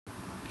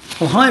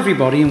Well, hi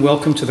everybody and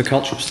welcome to the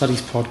Cultural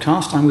Studies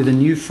podcast. I'm with a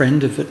new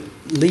friend of at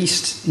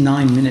least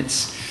 9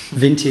 minutes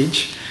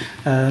vintage,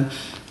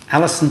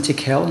 Allison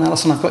Tickell. And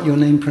Allison, I've got your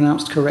name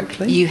pronounced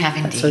correctly? You have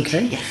indeed. That's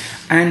okay. Yes.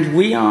 And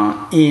we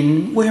are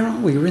in, where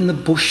are we? We're in the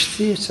Bush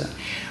Theatre.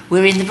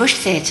 We're in the Bush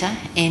Theatre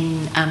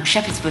in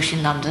Shepherd's Bush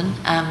in London.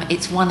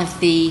 It's one of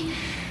the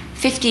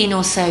 15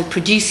 or so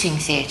producing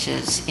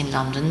theatres in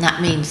London.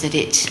 That means that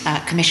it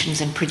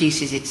commissions and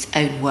produces its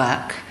own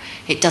work.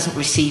 It doesn't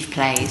receive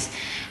plays.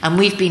 And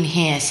we've been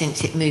here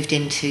since it moved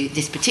into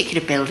this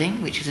particular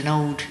building, which is an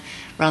old,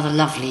 rather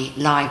lovely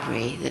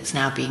library that's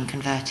now being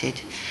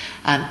converted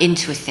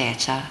into a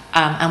theatre.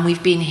 And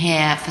we've been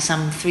here for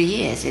some 3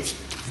 years. It's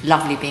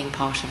lovely being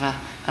part of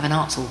an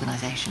arts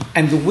organisation.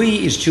 And the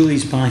we is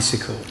Julie's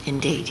Bicycle.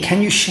 Indeed, yeah.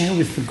 Can you share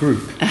with the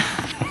group?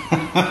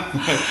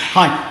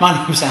 Hi,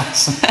 my name's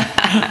Allison.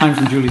 I'm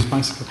from Julie's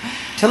Bicycle.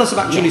 Tell us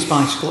about Julie's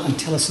Bicycle and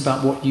tell us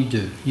about what you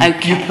do. You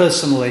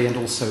personally and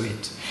also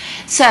it.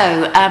 So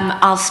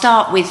I'll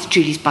start with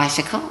Julie's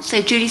Bicycle.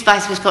 So Julie's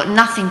Bicycle's got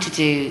nothing to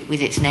do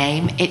with its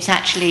name. It's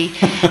actually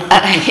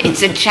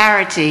it's a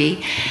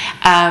charity,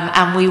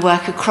 and we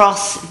work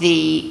across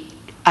the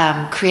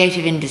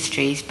creative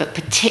industries, but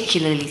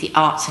particularly the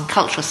arts and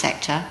cultural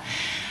sector,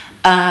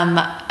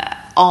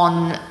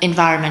 on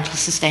environmental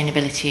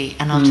sustainability.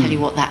 And I'll tell you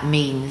what that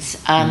means.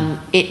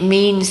 It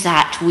means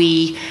that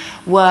we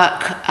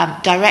work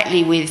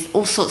directly with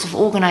all sorts of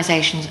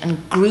organisations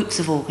and groups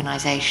of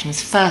organisations,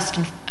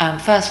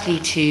 firstly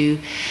to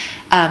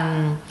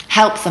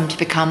help them to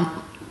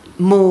become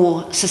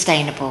more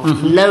sustainable,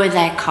 lower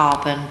their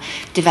carbon,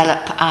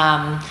 develop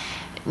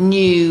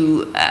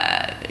new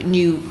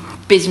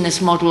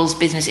business models,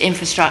 business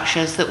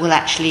infrastructures that will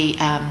actually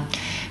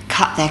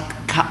cut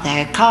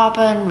their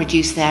carbon,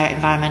 reduce their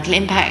environmental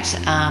impact,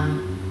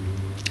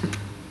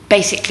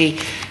 basically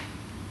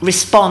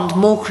respond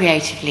more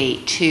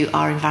creatively to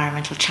our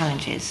environmental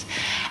challenges.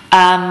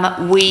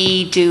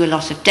 We do a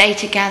lot of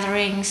data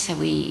gathering, so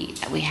we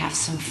have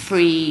some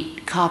free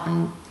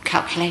carbon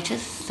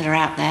calculators that are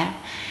out there,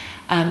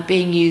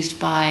 being used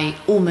by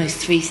almost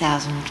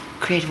 3,000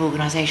 creative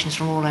organisations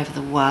from all over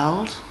the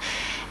world.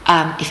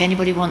 If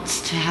anybody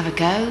wants to have a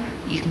go,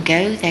 you can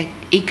go. They're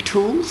EEG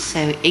tools,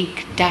 so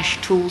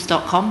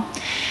eeg-tools.com,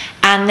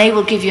 and they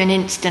will give you an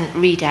instant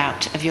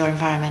readout of your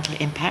environmental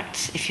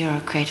impacts if you're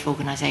a creative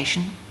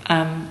organisation.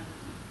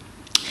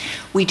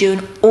 We do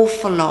an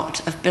awful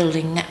lot of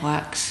building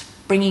networks,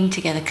 bringing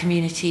together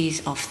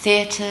communities of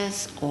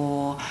theatres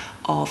or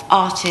of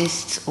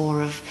artists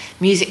or of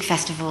music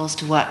festivals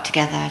to work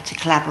together, to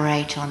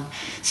collaborate on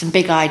some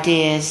big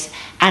ideas,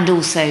 and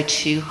also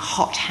to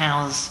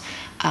hothouse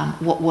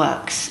what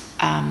works.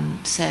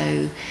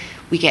 So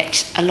we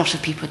get a lot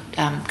of people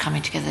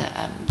coming together,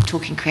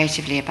 talking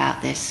creatively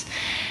about this.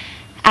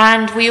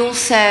 And we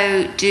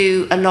also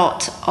do a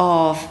lot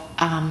of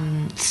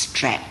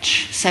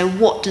stretch. So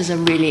what does a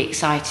really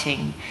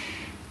exciting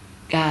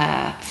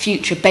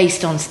future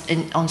based on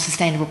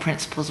sustainable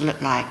principles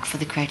look like for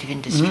the creative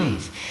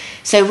industries?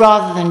 So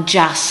rather than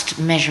just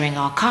measuring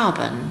our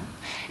carbon,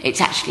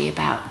 it's actually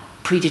about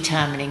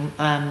predetermining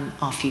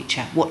our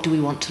future. What do we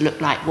want to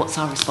look like? What's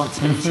our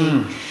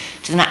responsibility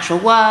to the natural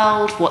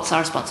world? What's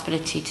our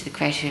responsibility to the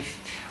creative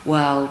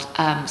world?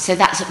 So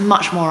that's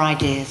much more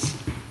ideas.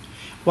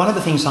 One of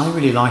the things I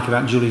really like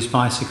about Julie's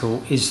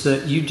Bicycle is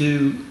that you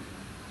do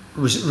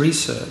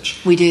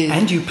research. We do.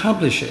 And you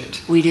publish it.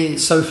 We do.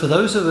 So for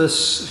those of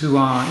us who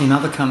are in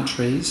other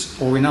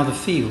countries or in other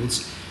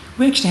fields,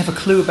 we actually have a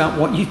clue about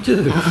what you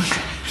do.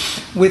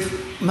 With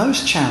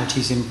most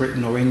charities in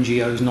Britain, or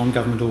NGOs,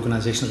 non-government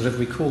organisations, whatever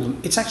we call them,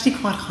 it's actually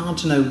quite hard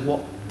to know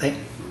what they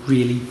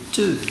really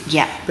do.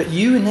 Yeah. But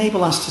you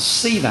enable us to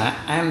see that,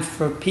 and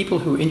for people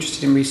who are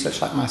interested in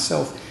research like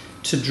myself,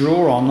 to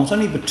draw on not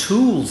only the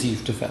tools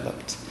you've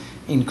developed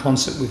in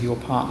concert with your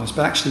partners,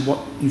 but actually what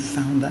you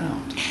found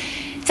out.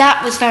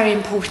 That was very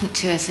important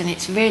to us, and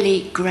it's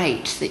really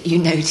great that you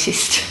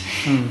noticed,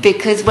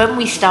 because when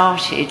we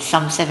started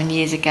some 7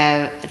 years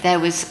ago, there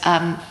was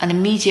an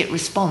immediate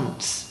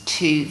response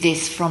to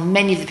this from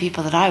many of the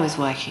people that I was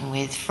working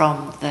with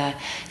from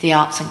the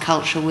arts and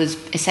culture. Was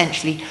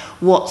essentially,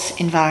 what's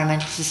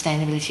environmental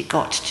sustainability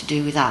got to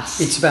do with us?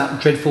 It's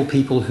about dreadful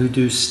people who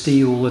do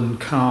steel and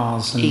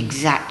cars and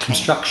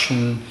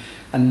construction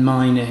and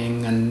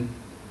mining and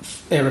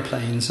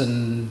aeroplanes,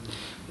 and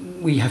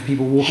we have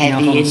people walking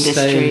out on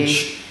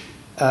stage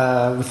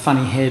with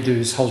funny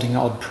hairdos holding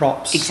odd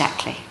props.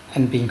 Exactly.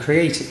 And being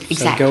creative.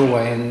 Exactly. So go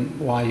away, and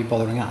why are you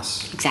bothering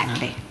us?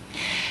 Exactly. Yeah.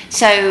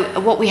 So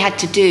what we had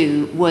to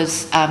do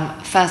was,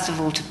 first of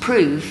all, to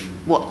prove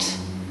what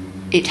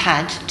it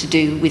had to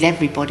do with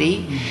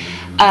everybody.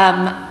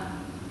 And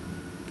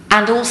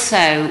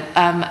also,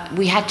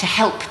 we had to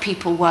help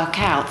people work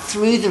out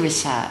through the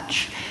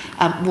research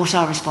what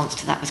our response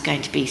to that was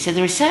going to be. So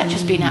the research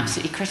has been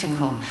absolutely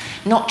critical,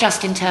 not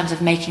just in terms of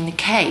making the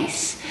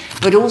case,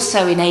 but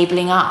also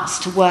enabling us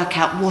to work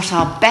out what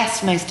our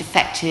best, most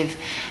effective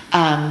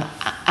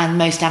and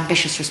most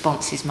ambitious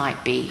responses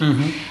might be.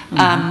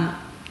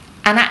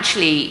 And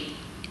actually,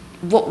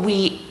 what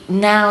we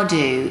now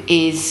do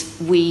is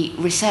we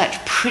research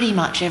pretty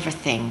much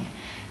everything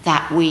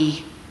that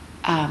we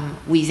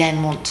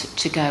then want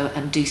to go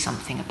and do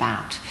something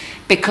about,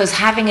 because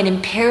having an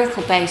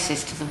empirical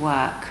basis to the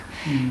work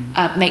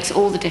makes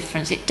all the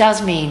difference. It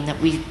does mean that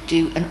we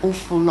do an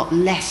awful lot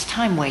less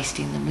time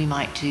wasting than we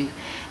might do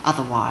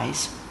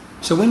otherwise.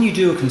 So when you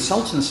do a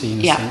consultancy,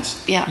 in a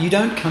sense, you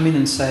don't come in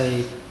and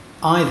say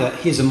either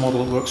here's a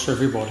model that works for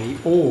everybody,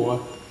 or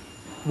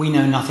we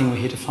know nothing, we're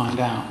here to find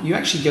out. You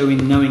actually go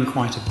in knowing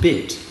quite a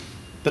bit,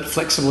 but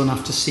flexible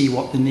enough to see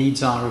what the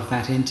needs are of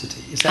that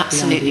entity. Is that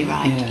absolutely the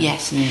idea? right? Yeah.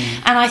 Yes,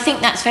 and I think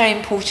that's very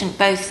important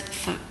both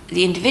for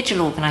the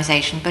individual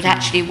organisation, but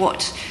actually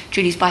what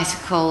Julie's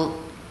Bicycle,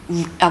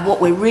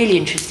 what we're really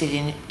interested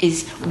in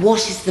is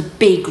what is the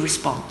big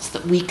response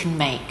that we can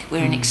make.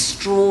 We're an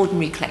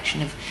extraordinary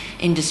collection of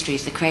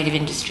industries, the creative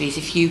industries.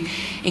 If you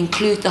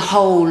include the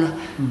whole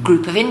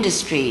group of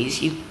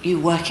industries, you're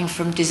working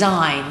from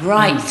design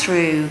right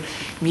through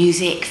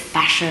music,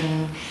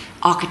 fashion,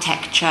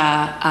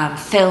 architecture,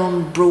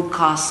 film,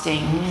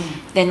 broadcasting,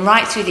 then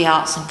right through the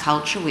arts and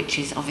culture, which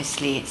is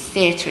obviously it's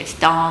theatre, it's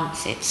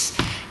dance, it's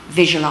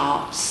visual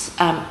arts,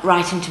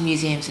 right into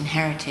museums and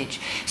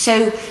heritage.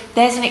 So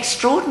there's an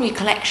extraordinary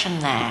collection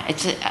there.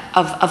 It's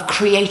of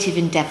creative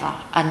endeavour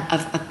and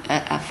of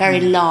a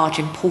very large,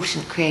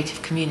 important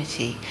creative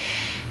community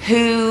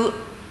who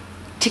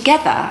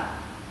together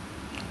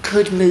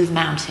could move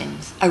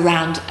mountains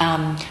around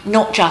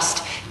not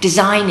just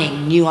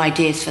designing new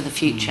ideas for the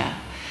future,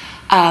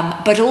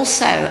 but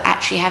also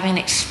actually having an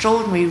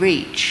extraordinary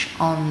reach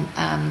on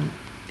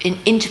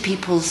into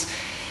people's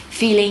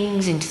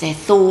feelings, into their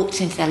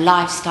thoughts, into their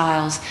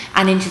lifestyles,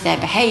 and into their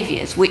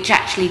behaviours, which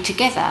actually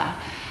together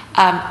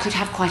could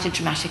have quite a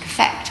dramatic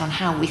effect on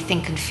how we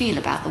think and feel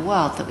about the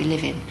world that we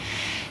live in.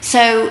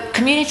 So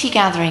community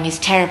gathering is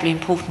terribly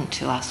important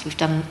to us. We've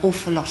done an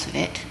awful lot of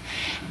it.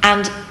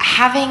 And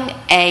having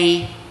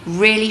a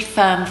really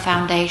firm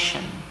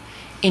foundation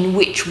in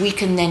which we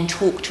can then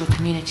talk to a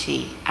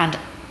community and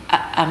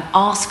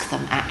ask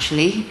them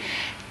actually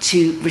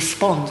to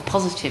respond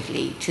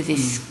positively to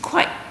this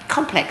quite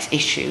complex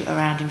issue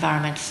around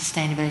environmental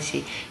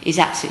sustainability is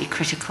absolutely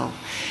critical.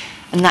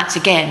 And that's,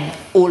 again,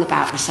 all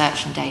about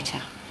research and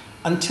data.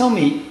 And tell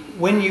me,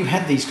 when you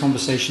had these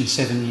conversations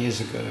 7 years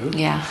ago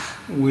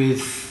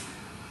with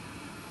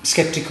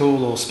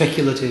sceptical or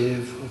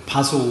speculative or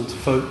puzzled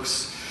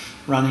folks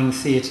running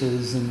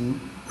theatres and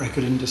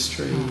record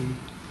industry,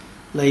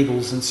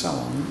 labels and so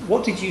on,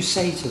 what did you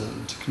say to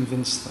them to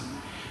convince them?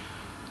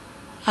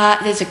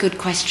 There's a good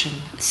question.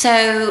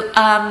 So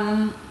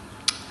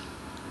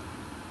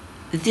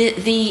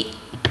the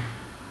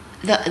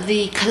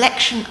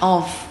collection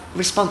of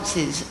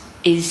responses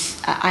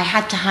is I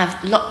had to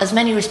have as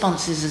many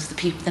responses as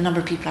the number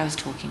of people I was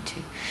talking to,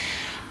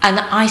 and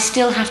I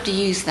still have to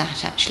use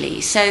that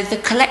actually. So the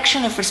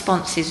collection of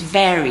responses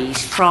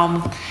varies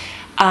from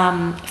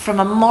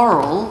a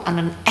moral and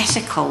an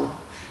ethical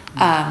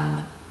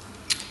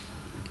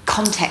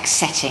context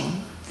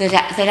setting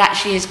that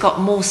actually has got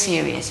more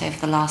serious over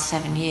the last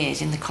 7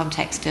 years in the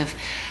context of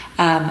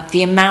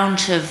the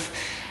amount of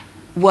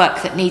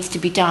work that needs to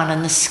be done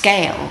and the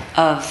scale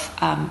of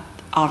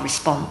our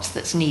response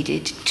that's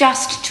needed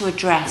just to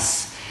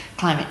address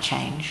climate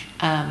change,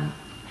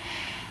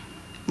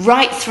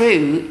 right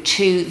through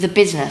to the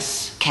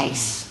business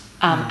case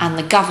and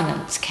the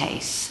governance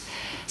case.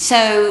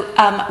 So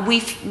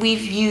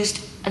we've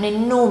used an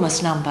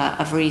enormous number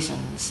of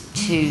reasons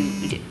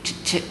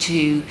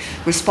to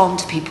respond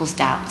to people's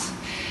doubts,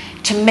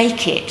 to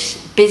make it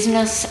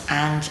business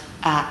and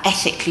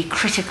ethically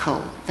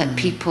critical that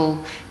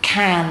people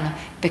can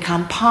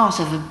become part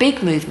of a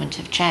big movement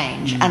of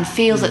change and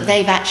feel that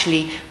they've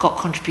actually got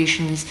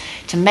contributions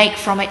to make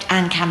from it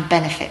and can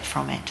benefit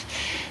from it.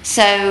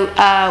 So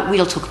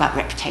we'll talk about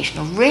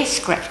reputational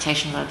risk,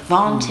 reputational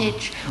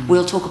advantage,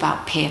 we'll talk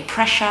about peer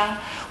pressure,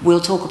 we'll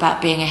talk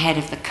about being ahead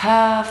of the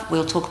curve,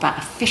 we'll talk about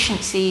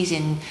efficiencies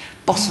in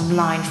bottom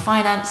line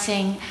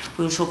financing,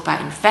 we'll talk about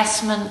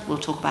investment, we'll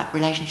talk about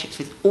relationships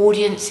with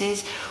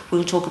audiences,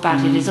 we'll talk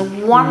about it as a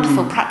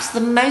wonderful, perhaps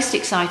the most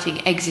exciting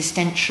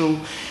existential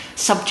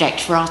subject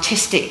for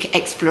artistic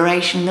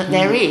exploration that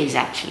there is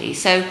actually.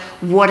 So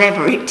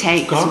whatever it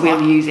takes,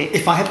 we'll use it.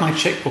 If I had my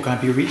checkbook,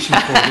 I'd be reaching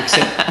for it,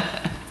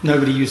 except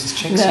nobody uses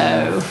checks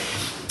anymore.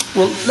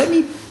 Well, let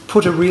me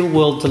put a real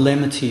world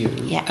dilemma to you.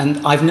 Yeah.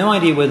 And I've no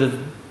idea whether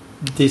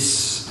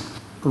this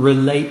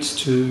relates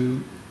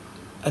to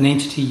an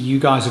entity you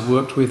guys have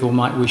worked with or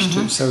might wish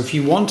to. So if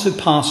you want to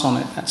pass on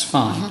it, that's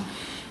fine.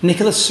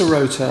 Nicholas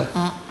Sirota,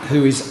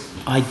 who is,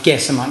 I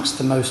guess, amongst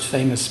the most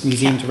famous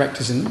museum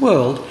directors in the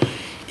world,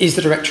 is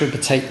the director of the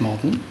Tate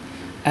Modern.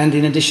 And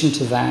in addition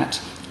to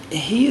that,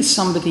 he is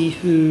somebody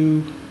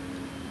who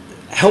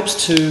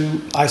helps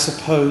to, I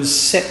suppose,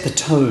 set the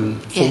tone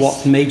for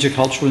what major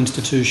cultural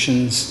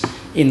institutions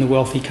in the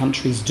wealthy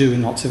countries do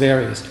in lots of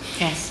areas.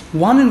 Yes.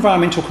 One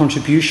environmental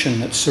contribution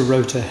that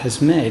Sirota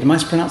has made, am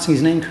I pronouncing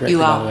his name correctly, you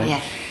by are, the way?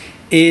 Yeah.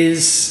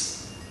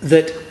 Is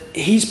that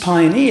he's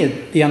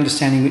pioneered the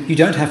understanding that you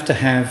don't have to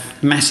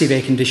have massive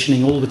air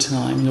conditioning all the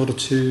time in order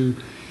to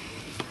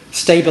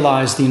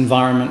stabilise the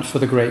environment for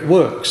the great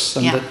works,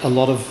 and that a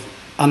lot of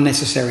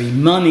unnecessary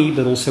money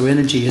but also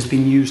energy has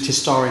been used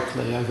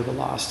historically over the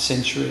last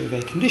century of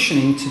air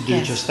conditioning to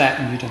do just that,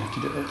 and you don't have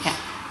to do it. Yeah.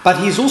 But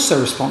he's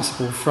also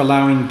responsible for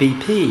allowing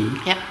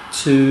BP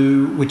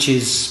to, which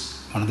is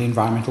one of the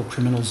environmental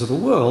criminals of the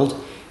world,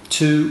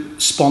 to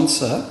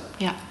sponsor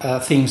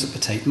things at the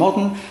Tate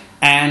Modern.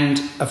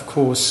 And, of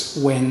course,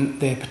 when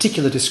their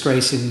particular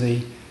disgrace in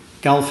the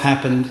Gulf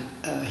happened,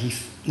 he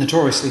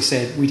notoriously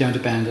said, "We don't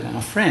abandon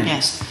our friends."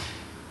 Yes.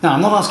 Now,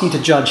 I'm not asking you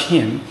to judge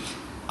him.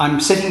 I'm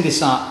setting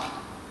this up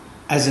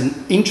as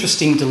an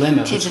interesting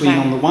dilemma between,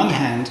 on the one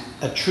hand,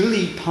 a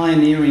truly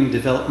pioneering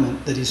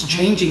development that is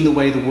changing the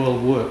way the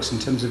world works in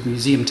terms of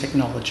museum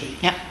technology.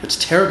 That's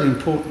terribly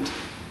important.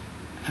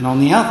 And on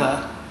the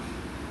other,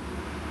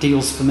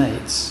 deals for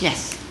mates.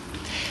 Yes.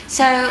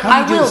 So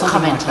I will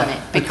comment on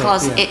it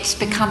because it's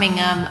becoming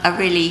a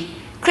really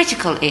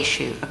critical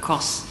issue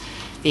across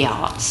the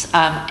arts,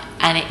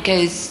 and it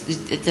goes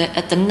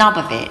at the nub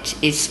of it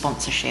is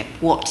sponsorship.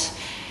 What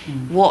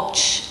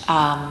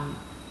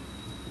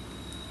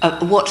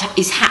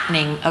is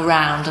happening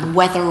around, and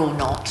whether or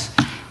not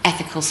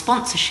ethical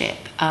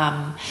sponsorship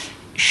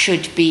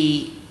should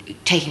be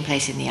taking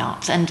place in the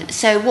arts. And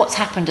so what's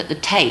happened at the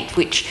Tate,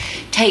 which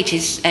Tate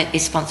is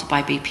sponsored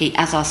by BP,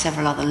 as are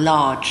several other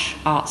large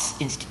arts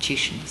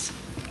institutions.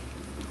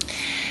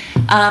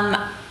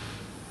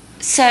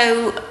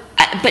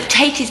 But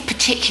Tate is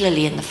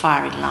particularly in the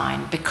firing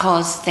line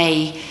because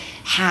they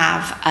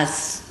have,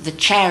 as the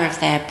chair of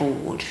their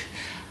board,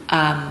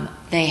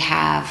 they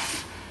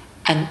have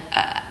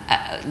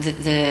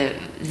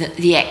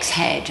the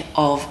ex-head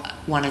of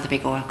one of the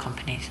big oil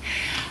companies.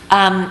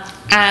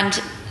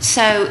 And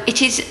so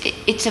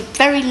it's a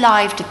very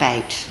live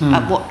debate.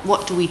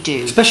 What do we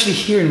do? Especially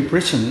here in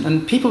Britain,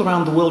 and people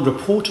around the world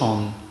report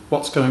on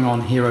what's going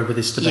on here over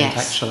this debate,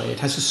 actually. It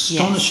has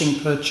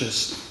astonishing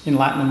purchase in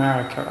Latin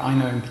America, I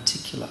know in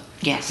particular.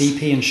 Yes.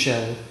 BP and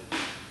Shell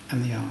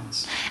and the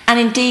arts. And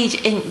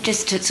indeed,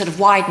 just to sort of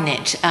widen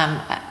it,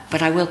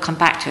 but I will come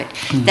back to it,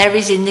 there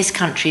is in this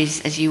country,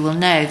 as you will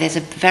know, there's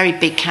a very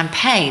big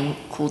campaign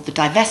called the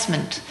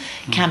divestment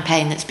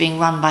campaign that's being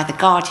run by the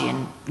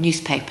Guardian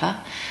newspaper,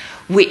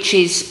 which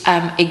is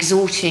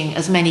exhorting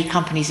as many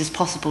companies as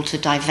possible to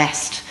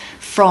divest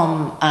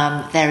from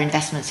their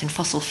investments in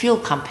fossil fuel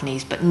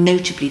companies, but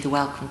notably the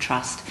Wellcome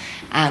Trust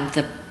and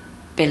the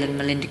Bill and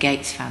Melinda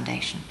Gates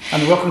Foundation.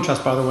 And the Wellcome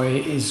Trust, by the way,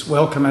 is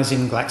Wellcome as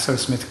in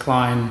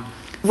GlaxoSmithKline.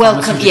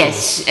 Wellcome,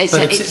 yes.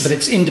 But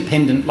it's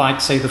independent,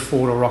 like, say, the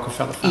Ford or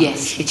Rockefeller Foundation.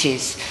 Yes, it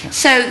is. Yeah.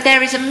 So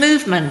there is a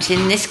movement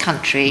in this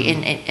country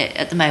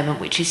at the moment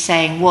which is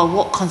saying, well,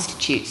 what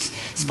constitutes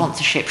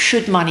sponsorship?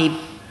 Should money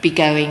be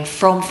going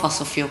from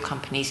fossil fuel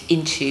companies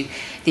into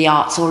the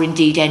arts, or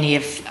indeed any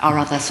of our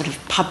other sort of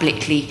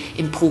publicly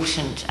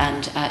important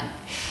and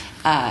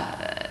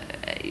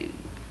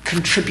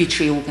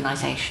contributory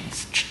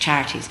organisations,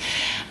 charities?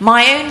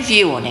 My own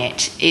view on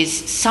it is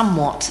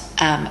somewhat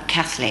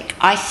Catholic.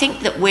 I think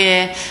that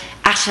we're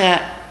at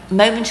a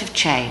moment of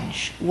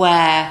change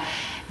where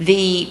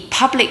the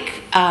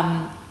public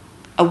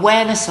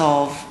awareness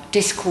of,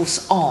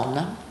 discourse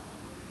on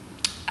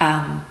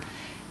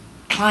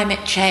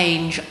climate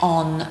change,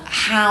 on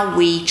how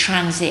we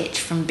transit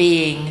from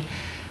being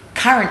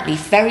currently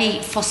very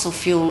fossil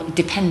fuel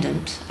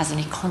dependent as an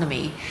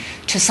economy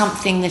to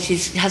something that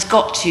has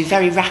got to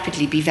very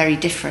rapidly be very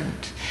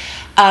different.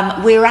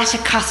 We're at a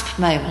cusp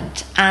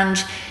moment, and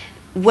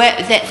where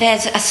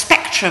there's a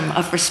spectrum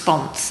of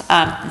response.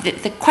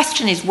 The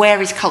question is,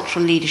 where is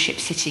cultural leadership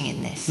sitting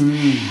in this?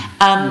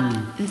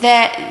 I'm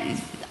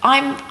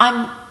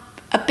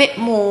a bit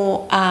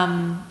more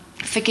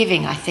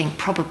forgiving, I think,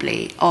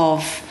 probably,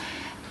 of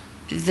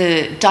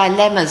the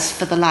dilemmas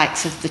for the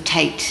likes of the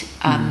Tate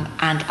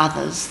and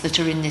others that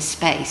are in this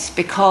space,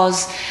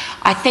 because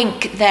I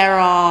think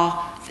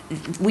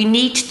we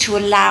need to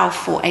allow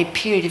for a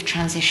period of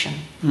transition.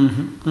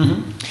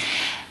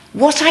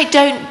 What I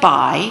don't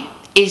buy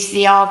is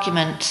the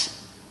argument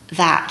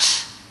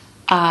that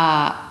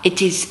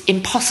it is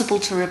impossible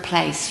to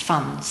replace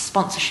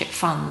sponsorship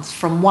funds,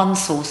 from one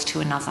source to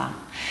another.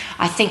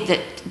 I think that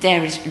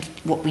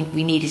what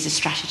we need is a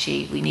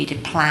strategy. We need a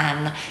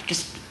plan,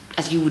 just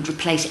as you would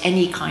replace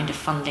any kind of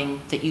funding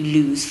that you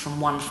lose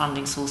from one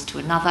funding source to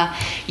another.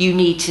 You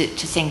need to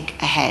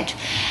think ahead.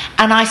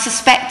 And I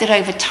suspect that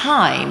over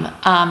time,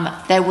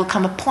 there will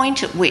come a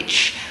point at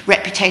which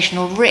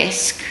reputational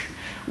risk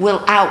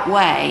will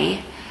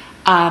outweigh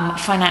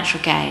financial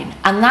gain.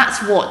 And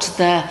that's what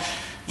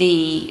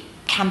the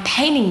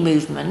campaigning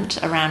movement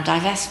around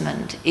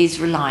divestment is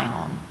relying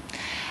on.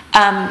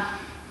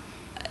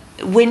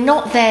 We're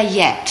not there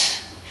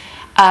yet.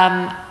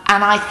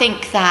 And I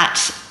think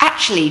that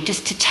actually,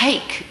 just to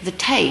take the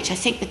Tate, I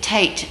think the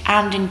Tate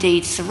and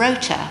indeed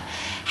Sirota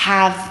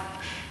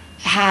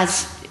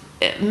has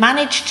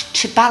managed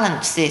to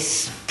balance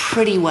this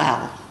pretty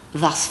well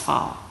thus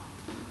far.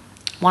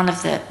 One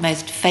of the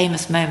most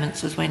famous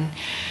moments was when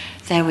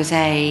there was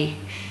the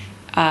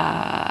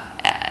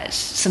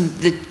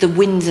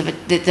winds of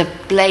the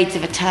blades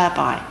of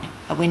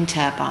a wind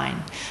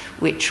turbine,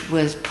 which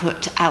was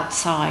put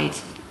outside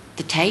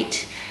the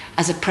Tate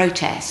as a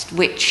protest,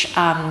 which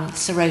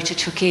Sirota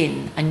took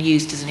in and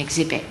used as an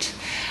exhibit.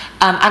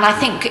 And I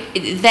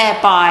think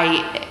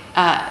thereby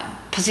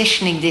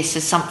positioning this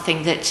as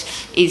something that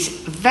is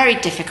very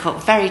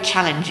difficult, very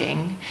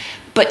challenging,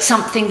 but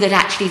something that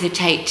actually the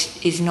Tate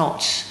is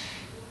not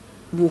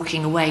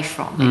walking away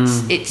from.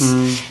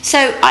 So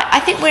I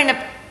think we're in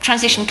a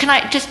transition. Can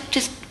I just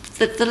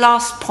the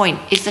last point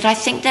is that I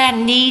think there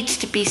needs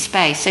to be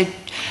space. So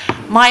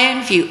my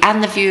own view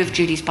and the view of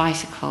Julie's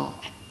Bicycle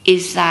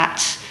is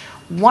that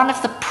one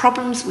of the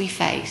problems we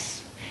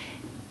face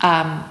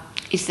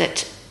is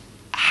that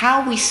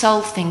how we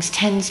solve things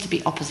tends to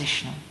be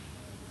oppositional.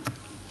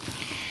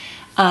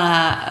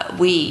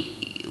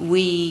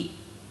 We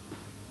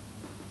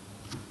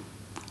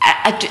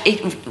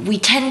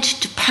tend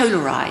to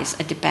polarize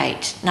a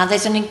debate. Now,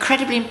 there's an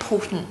incredibly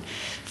important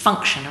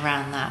function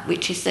around that,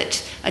 which is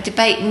that a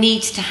debate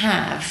needs to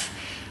have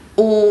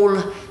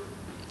all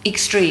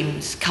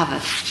extremes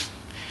covered.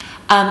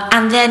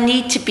 And there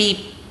need to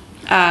be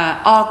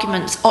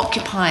arguments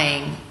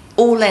occupying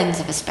all ends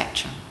of a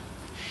spectrum.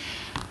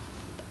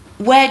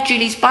 Where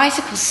Julie's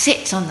Bicycle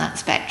sits on that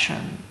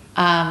spectrum,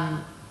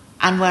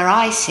 and where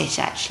I sit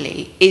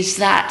actually, is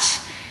that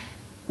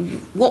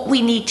what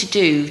we need to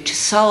do to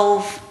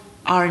solve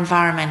our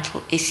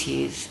environmental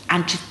issues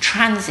and to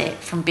transit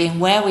from being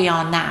where we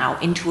are now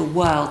into a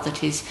world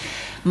that is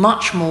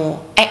much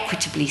more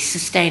equitably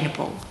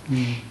sustainable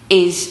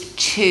is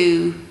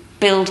to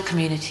build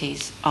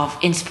communities of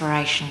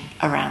inspiration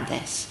around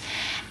this.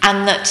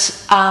 And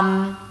that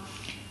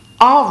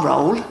our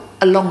role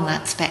along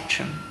that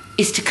spectrum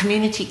is to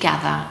community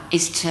gather,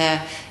 is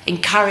to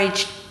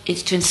encourage,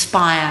 is to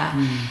inspire,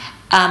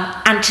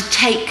 and to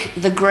take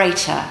the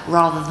greater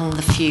rather than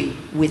the few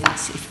with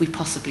us if we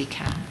possibly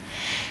can.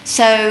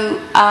 So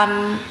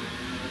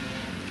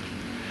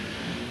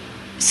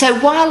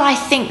while I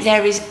think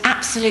there is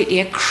absolutely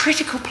a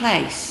critical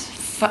place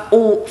for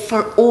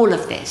all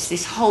of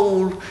this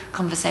whole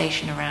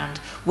conversation around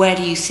where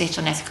do you sit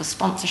on ethical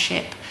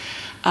sponsorship,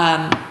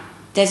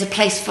 there's a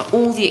place for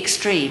all the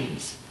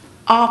extremes.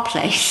 Our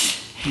place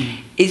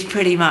is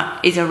pretty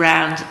much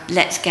around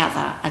let's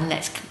gather and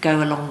let's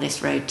go along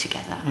this road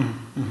together.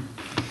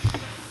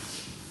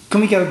 Can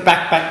we go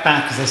back,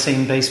 as they say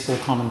in baseball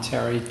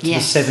commentary, to the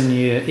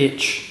 7-year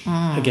itch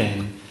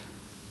again?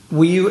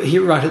 Were you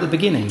here right at the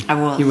beginning? I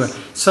was. You were.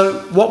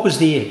 So what was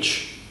the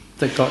itch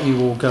that got you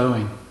all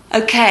going?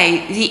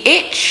 Okay, the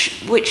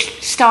itch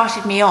which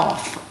started me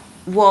off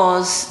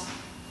was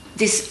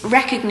this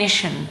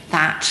recognition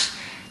that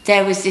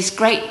there was this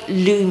great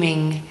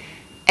looming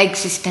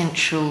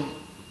existential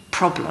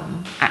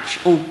problem,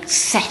 or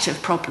set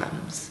of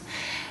problems,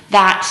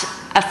 that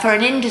for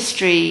an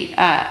industry,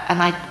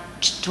 and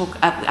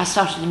I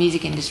started in the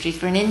music industry,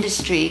 for an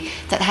industry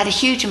that had a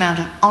huge amount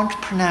of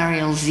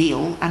entrepreneurial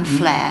zeal and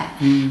flair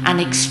and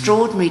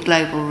extraordinary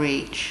global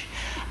reach,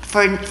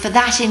 for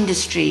that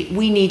industry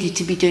we needed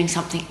to be doing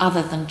something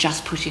other than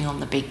just putting on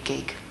the big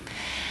gig,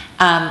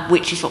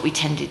 which is what we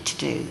tended to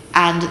do.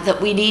 And that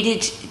we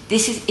needed,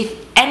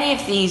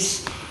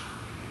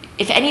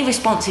 if any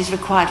response is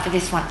required for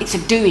this one, it's a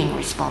doing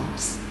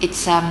response.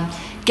 It's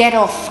get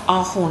off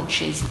our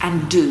haunches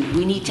and do.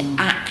 We need to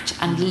act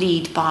and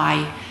lead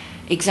by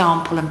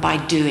example and by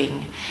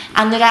doing.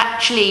 And that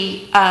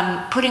actually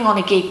putting on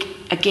a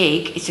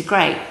gig is a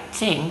great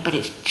thing, but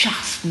it's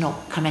just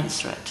not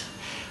commensurate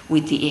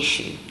with the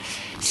issue.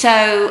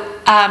 So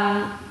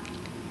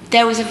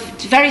there was a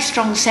very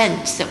strong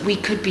sense that we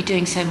could be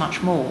doing so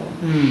much more,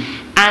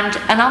 and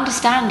an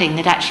understanding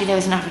that actually there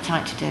was an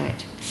appetite to do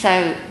it.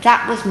 So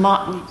that was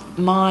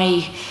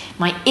my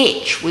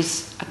itch,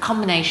 was a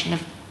combination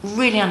of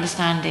really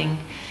understanding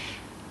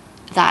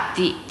that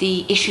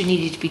the issue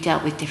needed to be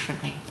dealt with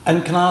differently.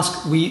 And can I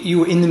ask, you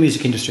were in the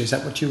music industry, is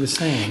that what you were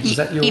saying? Is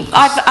that your...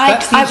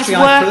 That's the industry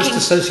I first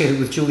associated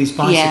with Julie's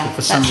Bicycle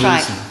for some reason.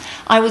 Right.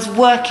 I was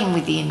working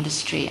with the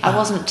industry. I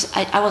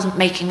wasn't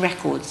making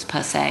records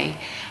per se,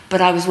 but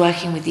I was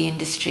working with the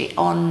industry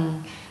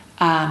on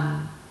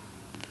a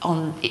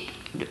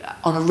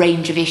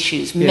range of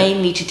issues,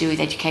 mainly to do with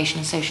education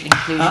and social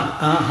inclusion.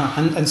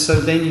 And so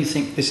then you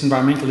think this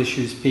environmental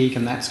issue is big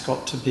and that's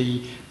got to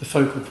be the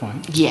focal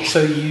point. Yeah.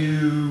 So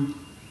you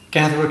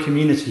gather a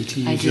community,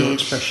 to use your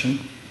expression,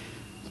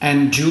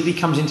 and Julie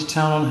comes into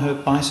town on her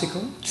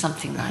bicycle?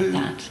 Something like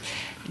that.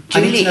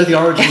 Julie, I need to know the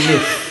origin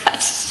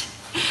myth.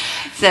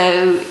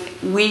 So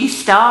we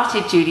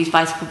started Julie's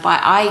Bicycle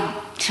I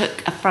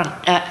took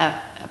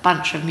a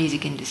bunch of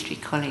music industry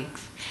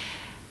colleagues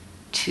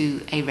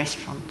to a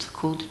restaurant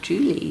called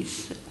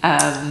Julie's,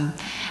 and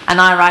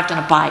I arrived on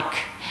a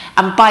bike,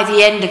 and by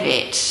the end of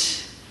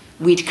it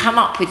we'd come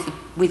up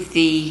with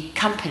the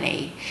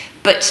company,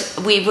 but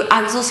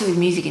I was also with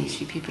music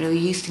industry people who were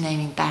used to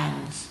naming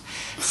bands,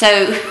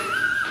 so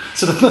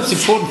So the most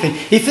important thing,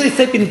 if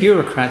they'd been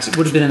bureaucrats, it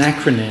would have been an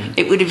acronym.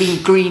 It would have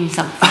been green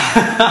something,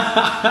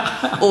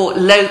 or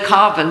low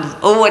carbon,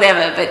 or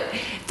whatever. But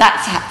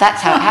that's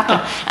how it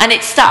happened, and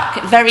it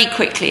stuck very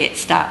quickly. It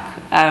stuck.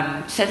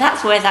 So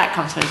that's where that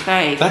comes from. It's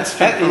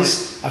that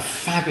is a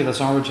fabulous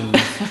origin.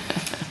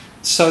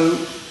 So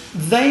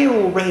they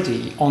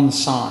already on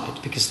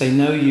side, because they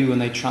know you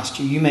and they trust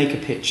you. You make a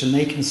pitch, and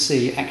they can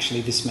see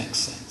actually this makes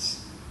sense.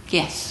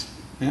 Yes.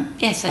 Yeah?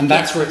 Yes, and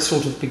that's where it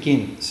sort of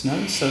begins,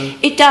 no? So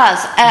it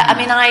does. I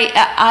mean,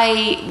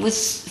 I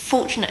was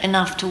fortunate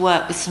enough to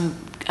work with some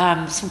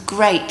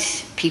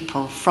great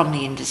people from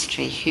the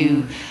industry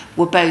who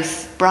were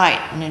both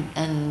bright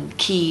and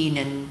keen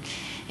and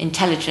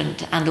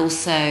intelligent, and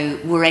also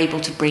were able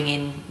to bring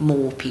in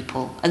more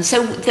people. And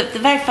so the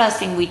very first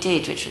thing we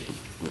did, which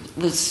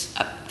was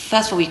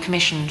first of all, we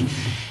commissioned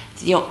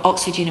the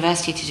Oxford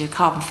University to do a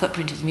carbon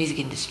footprint of the music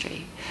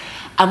industry,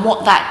 and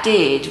what that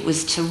did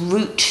was to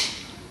root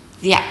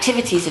the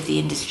activities of the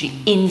industry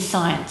in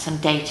science and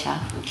data.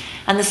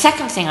 And the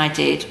second thing I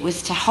did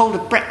was to hold a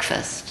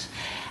breakfast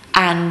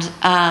and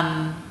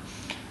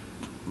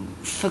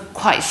for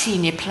quite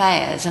senior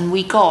players, and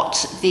we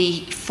got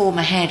the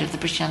former head of the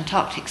British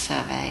Antarctic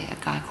Survey, a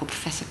guy called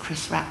Professor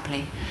Chris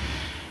Rapley,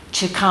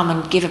 to come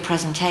and give a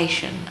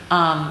presentation,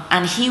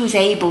 and he was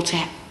able to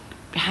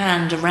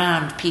hand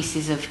around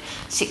pieces of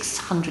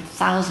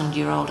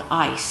 600,000-year-old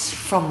ice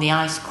from the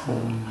ice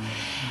core.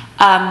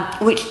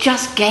 Which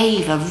just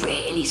gave a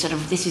really sort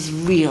of, this is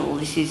real,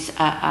 this is,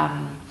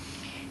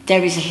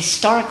 there is a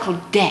historical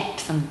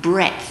depth and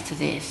breadth to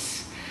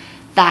this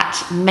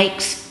that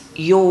makes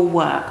your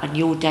work and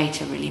your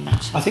data really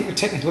matter. I think the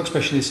technical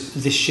expression is,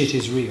 this shit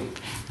is real.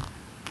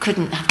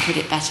 Couldn't have put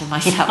it better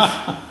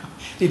myself.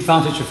 The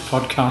advantage of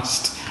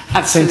podcast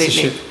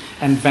censorship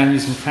and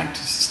values and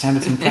practice,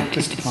 standards and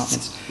practice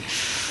departments.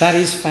 That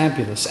is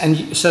fabulous.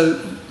 And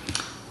so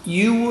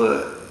you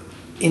were,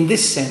 in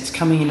this sense,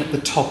 coming in at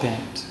the top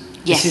end.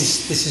 Yes.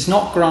 This is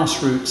not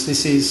grassroots.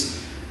 This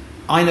is,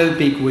 I know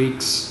big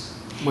wigs.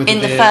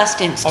 In the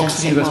first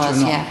instance, it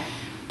was, yeah.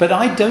 But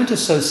I don't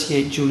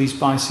associate Julie's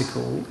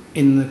Bicycle,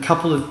 in the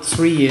couple of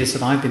 3 years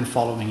that I've been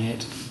following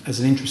it as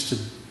an interested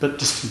but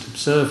distant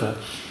observer,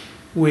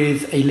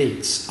 with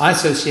elites. I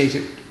associate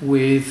it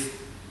with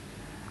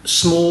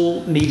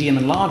small, medium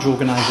and large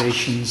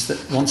organisations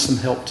that want some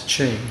help to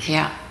change.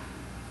 Yeah.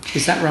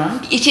 Is that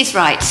right? It is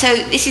right. So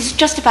this is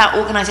just about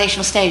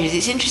organisational stages.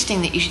 It's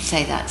interesting that you should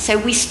say that. So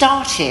we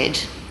started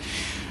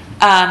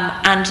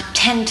and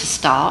tend to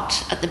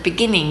start at the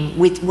beginning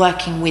with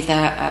working with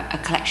a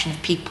collection of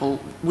people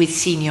with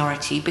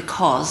seniority,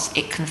 because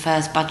it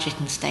confers budget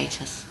and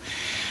status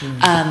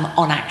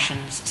on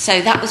actions.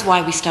 So that was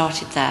why we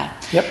started there.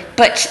 Yep.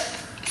 But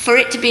for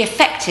it to be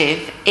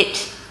effective,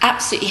 it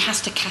absolutely has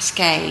to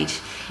cascade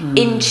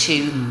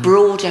into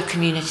broader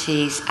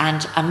communities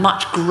and a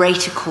much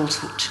greater call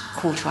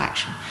to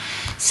action.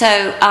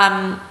 So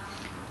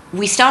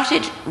we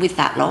started with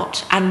that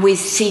lot, and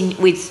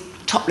with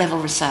top-level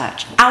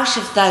research. Out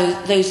of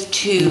those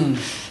two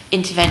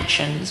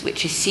interventions,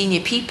 which is senior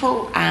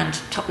people and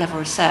top-level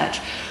research,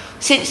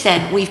 since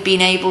then we've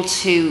been able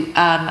to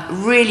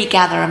really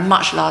gather a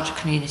much larger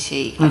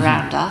community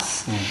around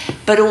us,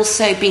 but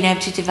also been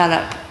able to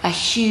develop a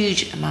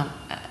huge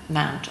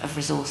amount of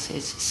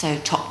resources, so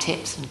top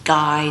tips and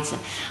guides.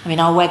 I mean,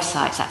 our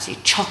website's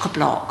absolutely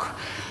chock-a-block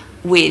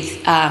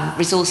with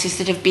resources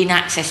that have been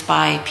accessed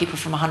by people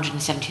from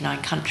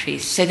 179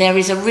 countries. So there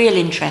is a real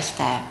interest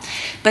there.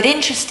 But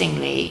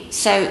interestingly,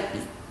 so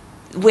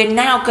we're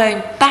now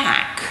going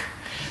back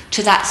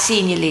to that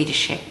senior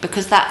leadership,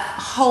 because that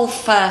whole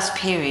first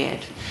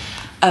period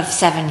of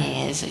 7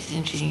 years, it's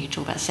interesting you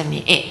talk about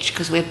 7-year itch,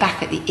 because we're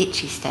back at the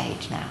itchy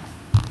stage now.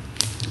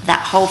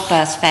 That whole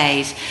first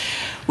phase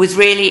was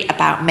really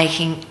about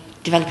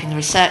developing the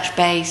research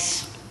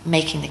base,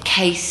 making the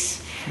case,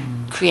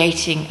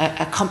 creating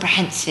a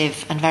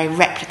comprehensive and very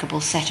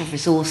replicable set of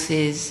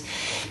resources,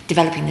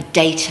 developing the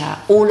data,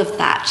 all of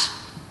that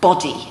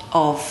body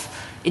of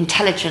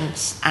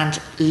intelligence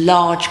and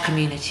large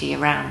community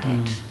around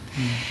it,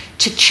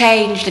 to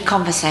change the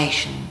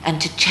conversation and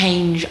to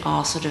change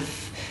our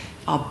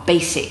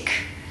basic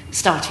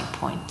starting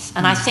points.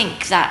 And I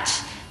think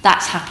that's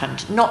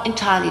happened, not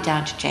entirely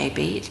down to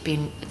JB.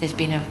 There's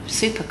been a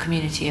super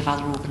community of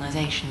other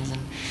organisations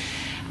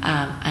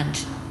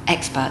and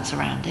experts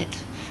around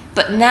it.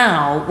 But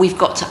now we've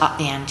got to up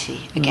the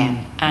ante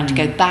again and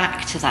go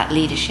back to that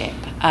leadership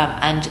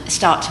and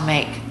start to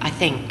make, I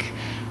think,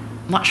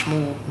 much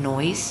more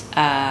noise.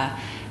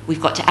 We've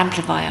got to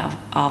amplify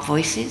our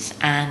voices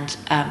and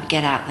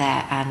get out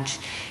there and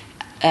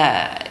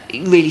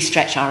really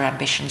stretch our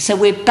ambition. So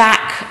we're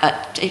back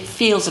it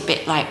feels a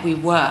bit like we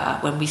were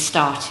when we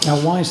started.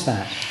 Now, why is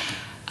that?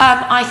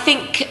 I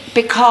think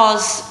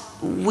because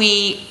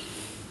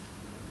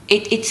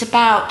it's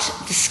about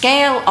the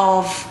scale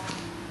of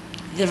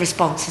the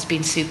response has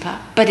been super,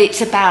 but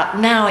it's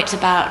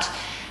about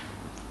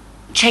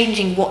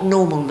changing what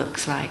normal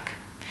looks like.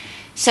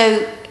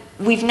 So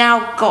we've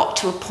now got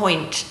to a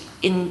point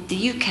in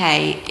the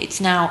UK,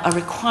 it's now a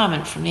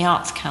requirement from the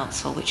Arts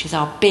Council, which is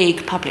our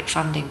big public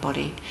funding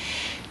body,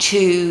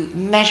 to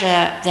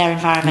measure their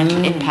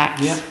environmental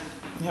impacts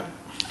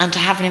and to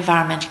have an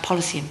environmental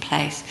policy in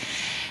place.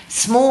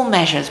 Small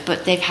measures,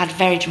 but they've had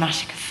very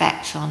dramatic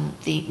effects on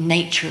the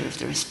nature of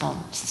the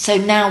response. So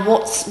now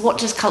what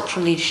does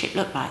cultural leadership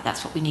look like?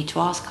 That's what we need to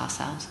ask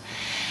ourselves.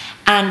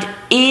 And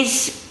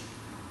is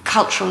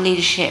cultural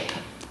leadership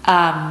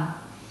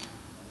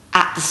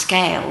at the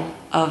scale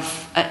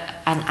of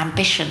an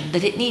ambition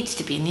that it needs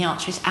to be? And the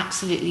answer is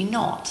absolutely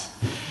not.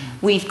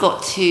 We've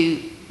got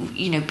to,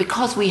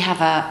 because we're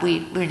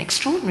an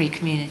extraordinary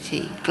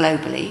community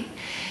globally,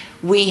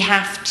 we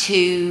have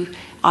to,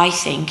 I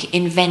think,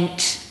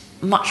 invent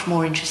much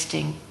more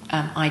interesting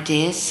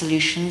ideas,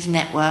 solutions,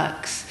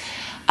 networks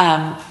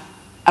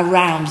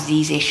around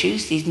these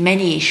issues, these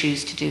many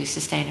issues to do with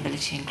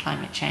sustainability and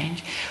climate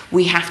change.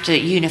 We have to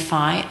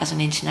unify as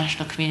an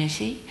international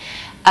community.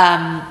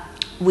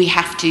 We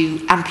have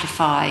to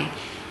amplify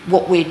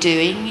what we're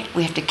doing.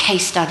 We have to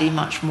case study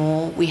much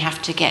more. We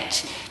have to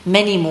get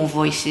many more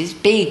voices,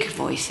 big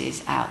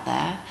voices out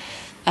there,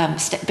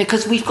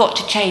 because we've got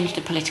to change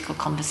the political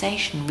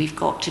conversation. We've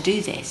got to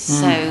do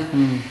this.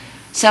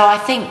 So I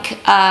think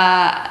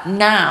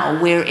now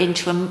we're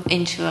it's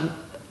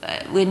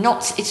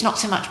not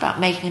so much about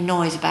making a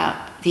noise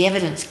about the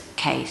evidence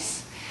case.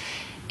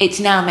 It's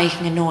now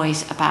making a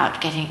noise about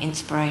getting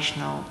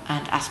inspirational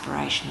and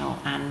aspirational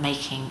and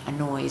making a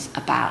noise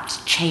about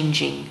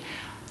changing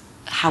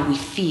how we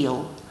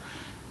feel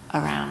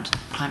around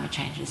climate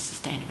change and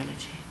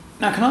sustainability.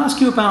 Now, can I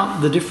ask you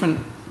about the different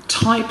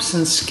types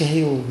and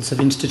scales of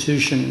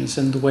institutions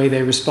and the way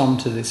they respond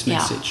to this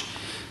message?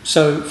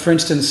 So, for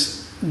instance,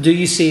 do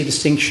you see a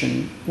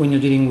distinction when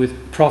you're dealing with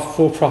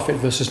for-profit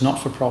versus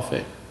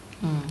not-for-profit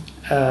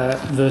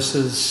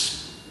versus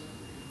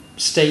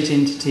state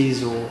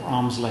entities or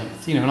arm's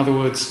length? In other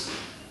words,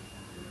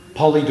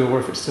 Polydor,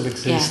 if it still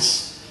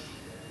exists,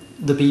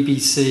 the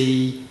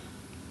BBC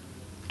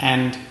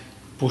and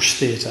Bush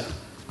Theatre.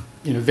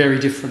 Very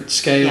different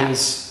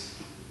scales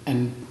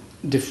and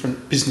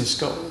different business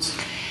goals.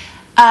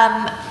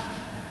 A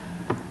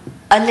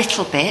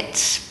little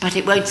bit, but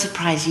it won't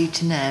surprise you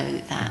to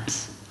know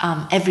that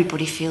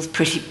everybody feels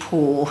pretty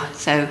poor.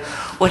 So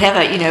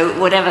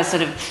whatever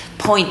sort of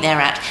point they're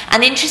at.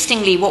 And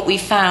interestingly, what we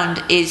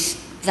found is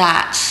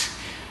that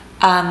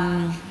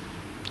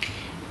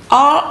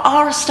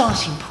our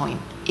starting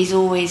point is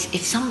always,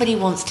 if somebody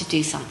wants to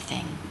do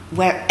something,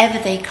 wherever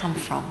they come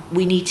from,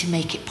 we need to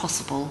make it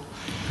possible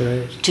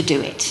to do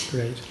it.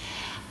 Great.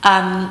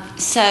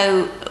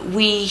 So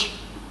we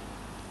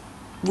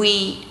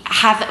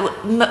have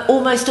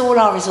almost all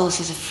our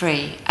resources are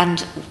free,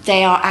 and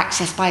they are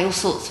accessed by all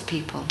sorts of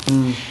people.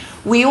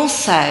 We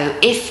also,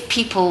 if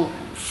people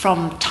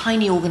from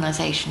tiny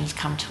organisations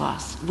come to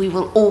us, we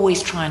will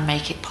always try and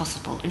make it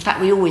possible. In fact,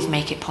 we always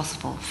make it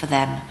possible for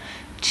them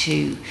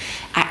to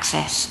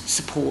access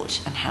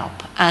support and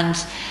help. And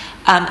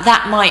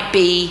that might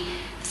be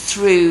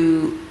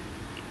through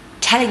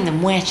telling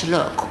them where to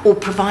look, or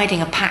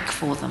providing a pack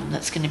for them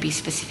that's going to be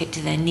specific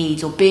to their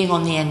needs, or being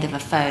on the end of a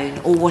phone,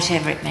 or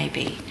whatever it may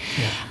be.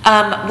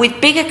 With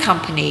bigger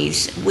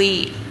companies,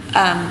 we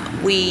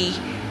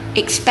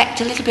expect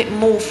a little bit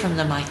more from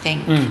them, I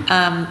think,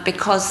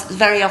 because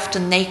very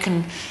often they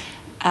can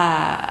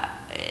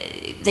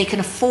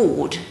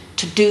afford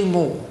to do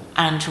more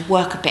and to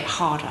work a bit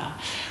harder,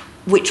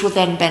 which will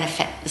then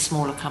benefit the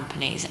smaller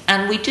companies.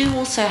 And we do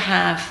also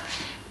have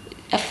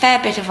a fair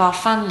bit of our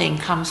funding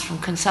comes from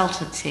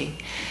consultancy.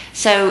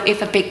 So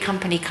if a big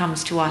company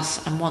comes to us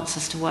and wants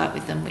us to work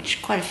with them,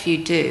 which quite a few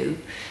do,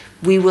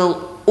 we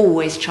will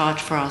always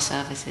charge for our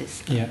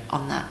services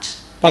on that.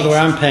 By the way,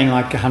 I'm paying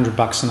like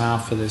 $100 an hour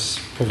for this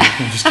project.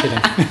 I'm just kidding.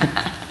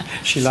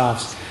 She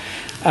laughs.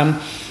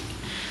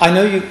 I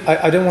know you.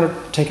 I don't want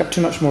to take up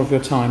too much more of your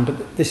time,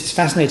 but this is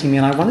fascinating me,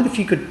 and I wondered if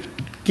you could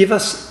give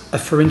us a,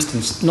 for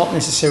instance, not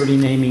necessarily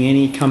naming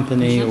any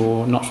company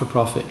or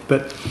not-for-profit,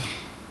 but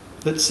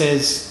that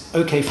says,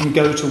 okay, from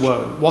go to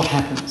woe, what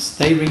happens?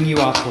 They ring you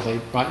up or they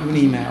write you an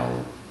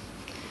email,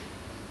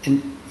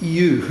 and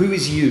who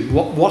is you?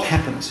 What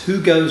happens? Who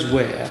goes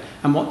where?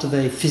 And what do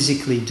they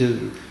physically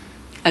do?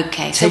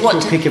 Okay, so take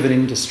your pick of an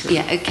industry.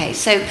 Yeah, okay.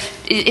 So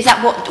is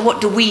that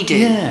what do we do?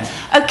 Yeah.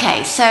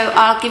 Okay, so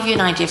I'll give you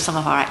an idea of some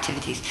of our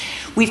activities.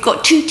 We've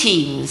got two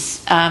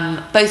teams,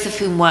 both of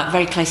whom work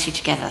very closely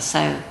together,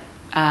 so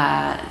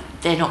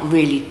they're not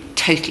really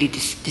totally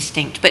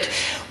distinct, but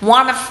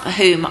one of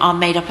whom are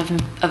made up of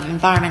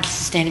environmental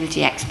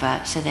sustainability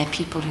experts, so they're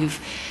people who've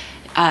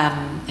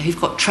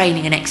got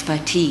training and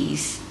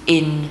expertise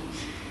in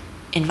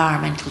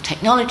environmental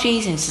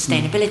technologies, in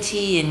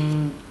sustainability,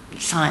 in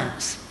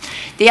science.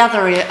 The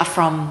other are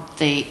from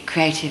the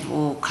creative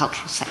or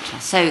cultural sector.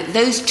 So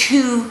those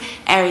two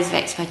areas of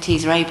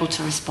expertise are able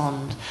to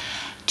respond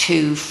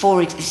to,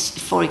 for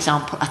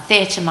example, a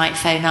theatre might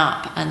phone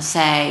up and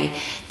say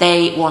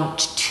they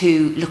want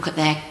to look at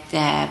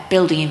their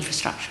building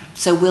infrastructure.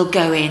 So we'll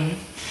go in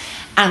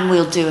And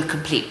we'll do a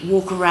complete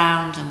walk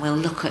around, and we'll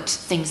look at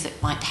things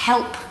that might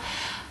help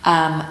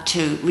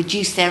to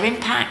reduce their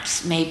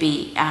impacts,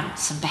 maybe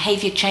some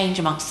behaviour change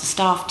amongst the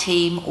staff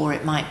team, or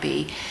it might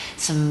be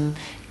some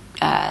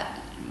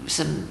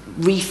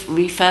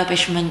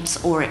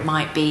refurbishments, or it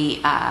might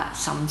be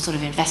some sort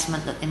of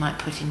investment that they might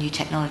put in new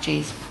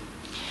technologies.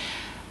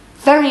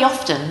 Very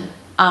often,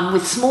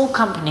 with small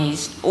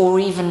companies or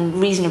even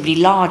reasonably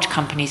large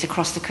companies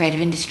across the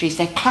creative industries,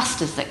 they're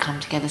clusters that come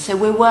together. So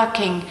we're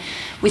working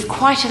with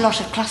quite a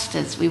lot of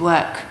clusters. We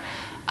work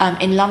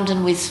in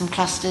London with some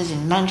clusters,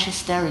 in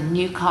Manchester, in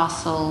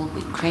Newcastle,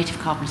 with Creative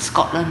Carbon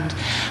Scotland.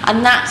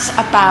 And that's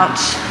about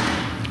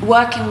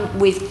working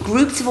with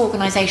groups of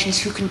organisations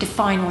who can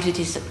define what it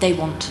is that they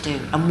want to do,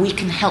 and we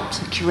can help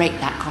to curate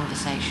that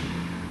conversation.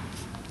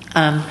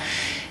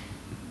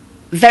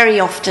 Very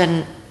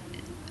often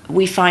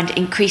we find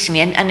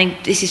increasingly, and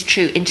this is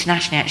true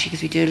internationally actually,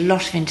 because we do a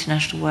lot of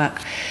international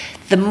work,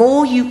 the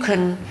more you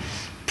can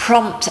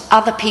prompt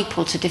other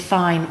people to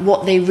define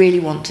what they really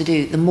want to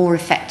do, the more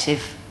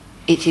effective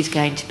it is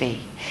going to be,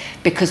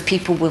 because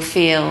people will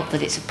feel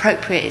that it's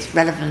appropriate, it's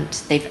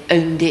relevant, they've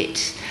owned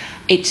it,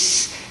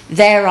 it's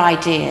their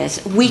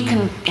ideas. We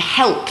can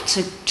help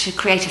to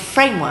create a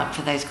framework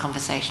for those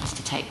conversations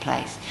to take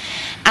place.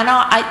 And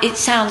it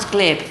sounds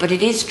glib, but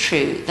it is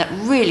true that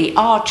really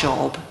our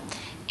job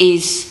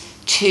is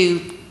to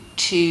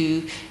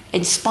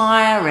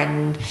inspire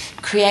and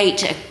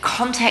create a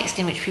context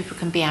in which people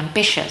can be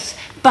ambitious,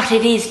 but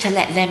it is to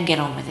let them get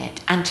on with it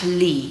and to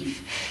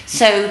leave.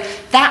 So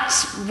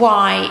that's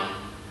why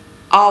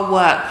our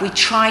work, we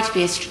try to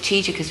be as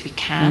strategic as we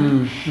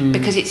can,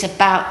 because it's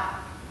about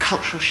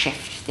cultural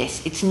shift.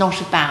 It's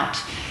not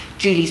about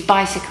Julie's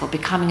Bicycle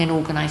becoming an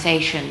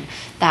organisation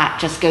that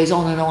just goes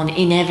on and on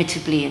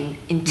inevitably and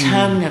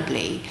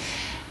interminably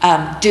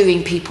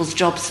doing people's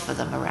jobs for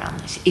them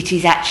around this. It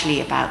is actually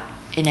about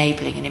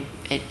enabling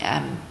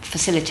and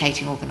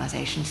facilitating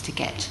organisations to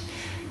get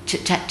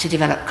to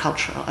develop a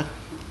cultural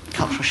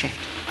shift.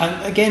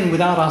 Again,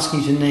 without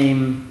asking you to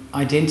name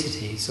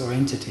identities or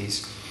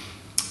entities,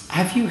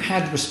 have you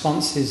had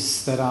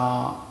responses that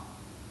are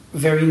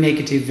very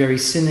negative, very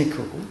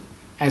cynical,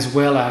 as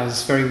well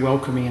as very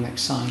welcoming and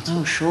exciting?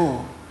 Oh,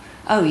 sure.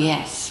 Oh,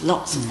 yes,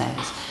 lots of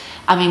those.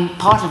 I mean,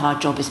 part of our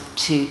job is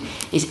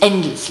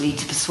endlessly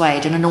to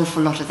persuade, and an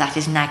awful lot of that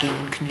is nagging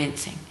and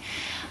convincing.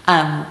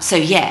 So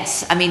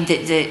yes, I mean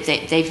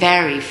they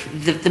vary.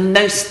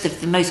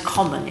 The most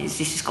common is,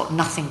 this has got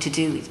nothing to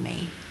do with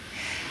me.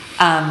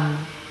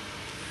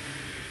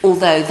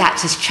 Although that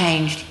has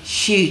changed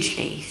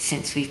hugely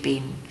since we've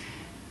been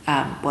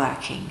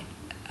working.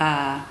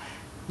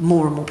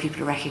 More and more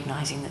people are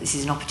recognising that this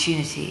is an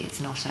opportunity,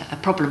 it's not a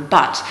problem,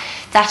 but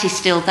that is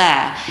still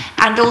there.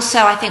 And also,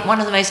 I think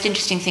one of the most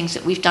interesting things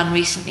that we've done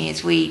recently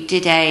is we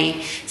did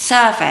a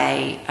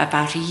survey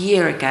about a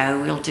year ago,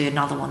 we'll do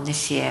another one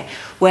this year,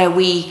 where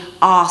we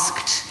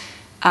asked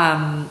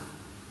about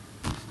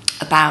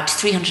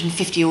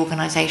 350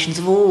 organisations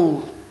of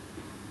all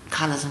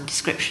colours and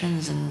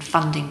descriptions and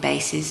funding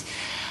bases,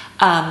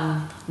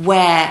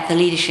 where the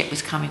leadership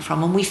was coming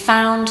from. And we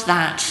found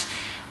that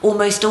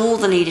almost all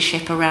the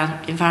leadership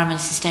around environment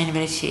and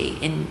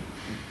sustainability in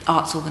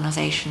arts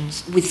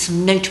organisations, with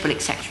some notable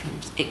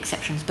exceptions,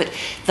 but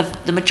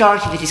the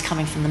majority of it is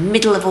coming from the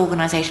middle of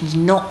organisations,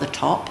 not the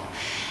top,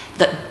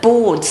 that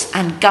boards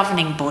and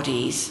governing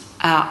bodies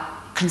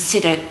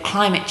consider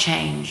climate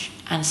change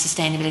and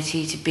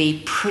sustainability to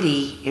be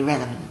pretty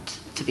irrelevant,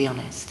 to be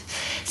honest.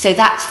 So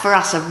that's for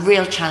us a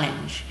real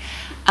challenge.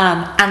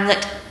 And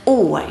that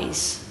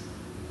always,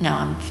 no,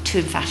 I'm too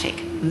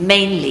emphatic,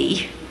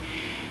 mainly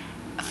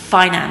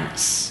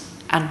finance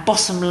and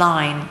bottom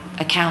line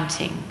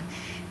accounting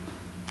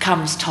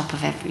comes top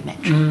of every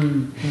metric.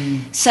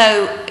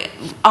 So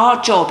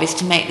our job is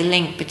to make the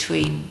link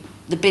between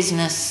the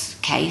business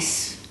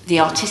case, the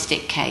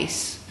artistic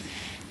case,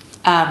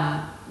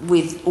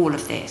 with all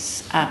of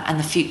this, and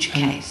the future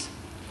case.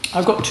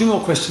 I've got two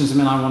more questions, and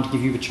then I want to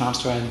give you a chance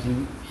to add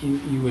anything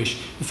you wish.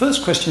 The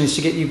first question is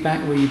to get you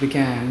back where you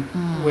began,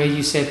 where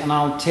you said, and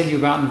I'll tell you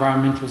about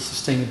environmental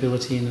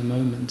sustainability in a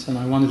moment, and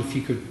I wondered if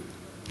you could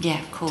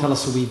tell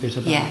us a wee bit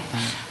about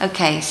that.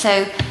 Okay,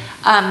 so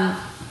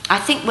I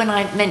think when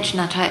I mentioned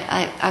that,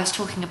 I was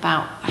talking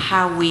about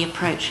how we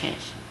approach it,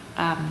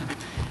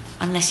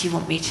 unless you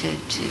want me to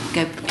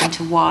go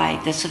into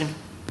why the sort of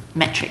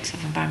metrics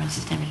of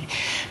environmental sustainability.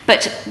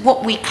 But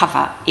what we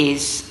cover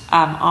is,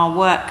 our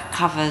work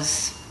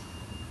covers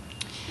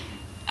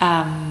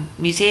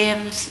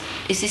museums.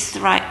 Is this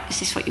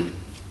what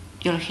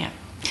you're looking at?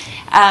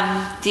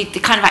 The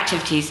kind of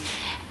activities.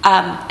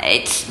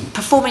 It's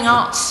performing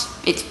arts,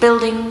 it's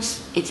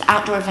buildings, it's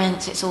outdoor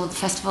events, it's all the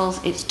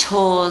festivals, it's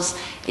tours,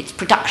 it's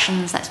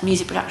productions, that's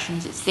music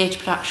productions, it's theatre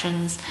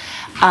productions,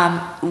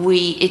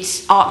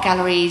 it's art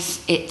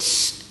galleries,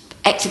 it's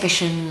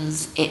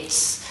exhibitions,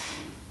 it's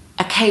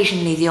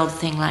occasionally the odd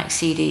thing like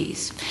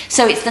CDs.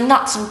 So it's the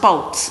nuts and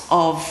bolts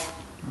of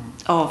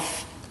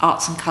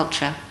arts and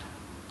culture.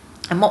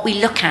 And what we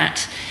look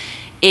at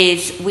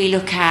is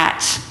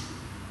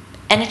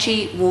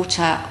energy,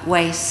 water,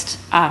 waste,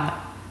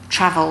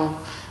 travel,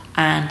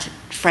 and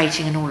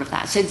freighting, and all of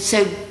that.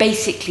 So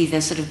basically,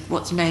 there's sort of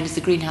what's known as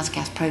the greenhouse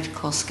gas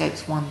protocol,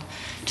 scopes 1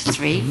 to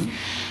 3,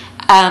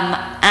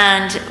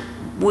 and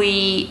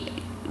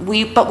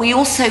but we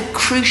also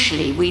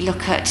crucially we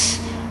look at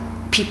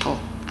people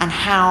and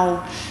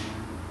how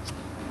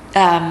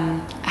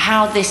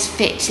this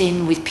fits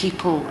in with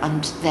people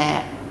and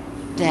their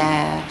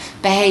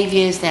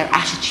behaviours, their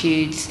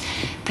attitudes,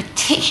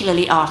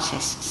 particularly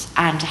artists,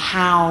 and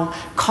how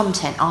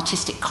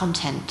artistic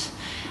content,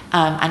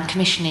 and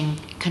commissioning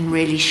can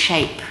really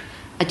shape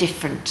a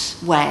different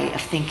way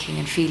of thinking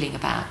and feeling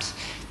about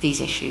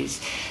these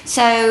issues.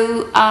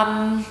 So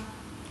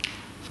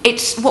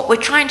it's what we're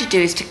trying to do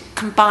is to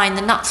combine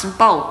the nuts and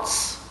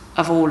bolts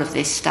of all of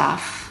this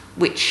stuff,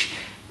 which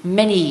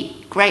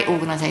many great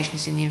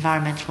organisations in the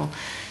environmental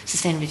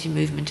sustainability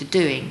movement are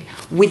doing,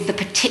 with the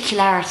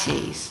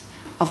particularities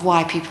of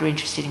why people are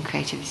interested in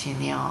creativity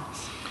and the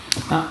arts.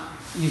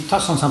 You've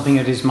touched on something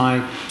that is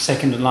my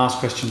second and last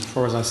question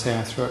before, as I say,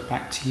 I throw it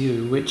back to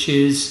you, which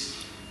is,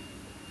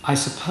 I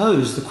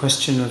suppose, the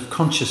question of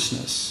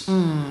consciousness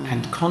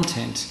and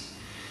content.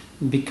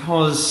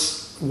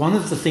 Because one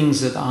of the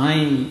things that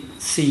I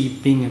see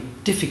being a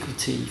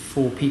difficulty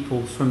for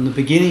people from the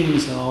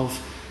beginnings of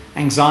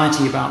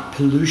anxiety about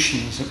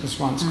pollution, as it was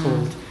once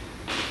called,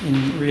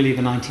 in really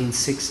the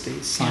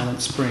 1960s,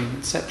 Silent Spring,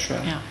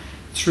 etc.,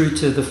 through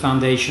to the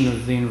foundation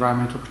of the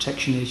Environmental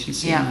Protection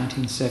Agency in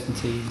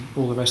 1970,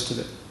 all the rest of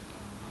it.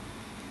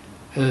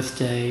 Earth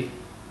Day,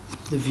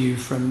 the view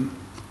from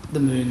the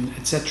moon,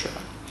 etc.,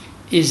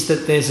 is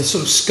that there's a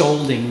sort of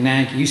scolding,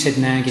 nagging. You said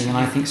nagging, and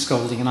I think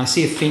scolding, and I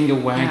see a finger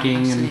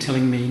wagging and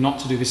telling me not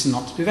to do this and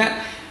not to do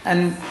that.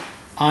 And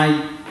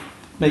I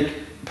make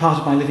part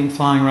of my living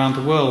flying around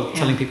the world,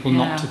 telling people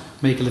not to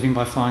make a living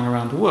by flying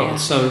around the world.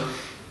 So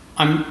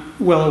I'm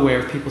well aware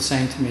of people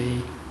saying to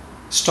me,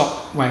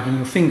 stop wagging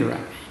your finger at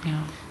me.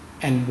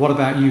 And what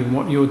about you and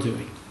what you're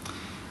doing?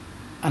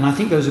 And I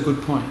think those are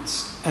good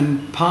points.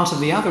 And part of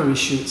the other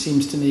issue, it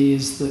seems to me,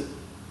 is that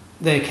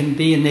there can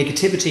be a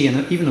negativity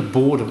and even a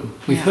boredom.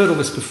 We've heard all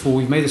this before.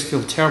 We've made us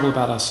feel terrible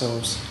about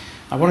ourselves.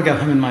 I want to go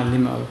home in my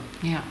limo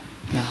now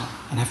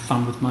and have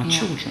fun with my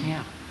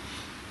children.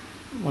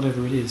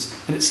 Whatever it is.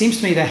 And it seems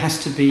to me there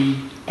has to be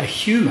a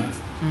humour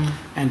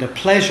and a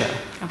pleasure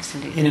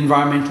in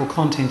environmental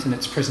content and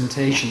its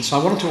presentation. So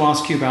I wanted to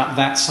ask you about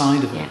that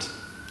side of it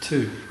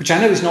too, which I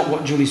know is not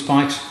what Julie's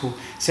Bicycle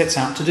sets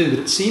out to do, but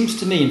it seems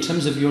to me, in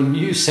terms of your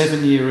new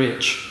 7-year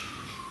itch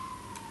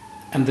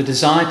and the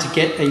desire to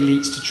get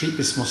elites to treat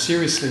this more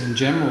seriously in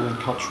general in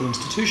cultural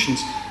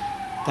institutions,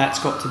 that's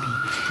got to be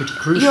pretty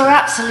crucial. You're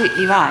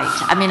absolutely right.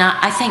 I mean,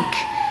 I think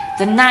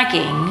the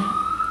nagging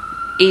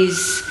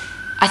is...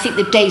 I think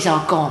the days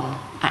are gone,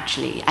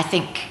 actually. I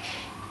think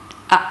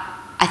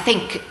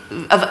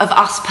of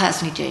us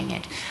personally doing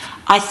it.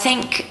 I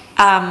think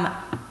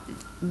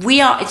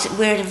we're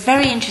at a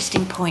very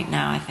interesting point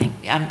now, I think,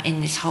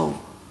 in this whole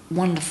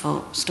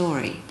wonderful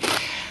story.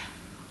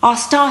 Our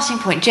starting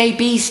point,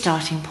 JB's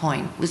starting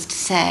point, was to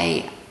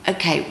say,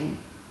 okay,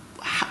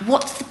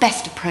 what's the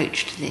best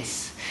approach to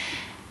this?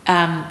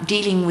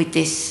 Dealing with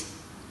this,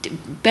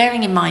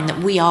 bearing in mind that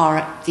we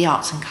are the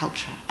arts and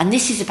culture, and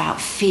this is about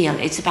feel,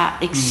 it's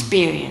about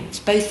experience,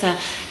 both a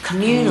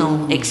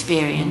communal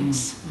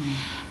experience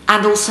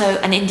and also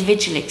an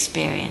individual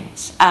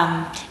experience.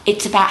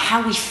 It's about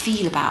how we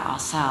feel about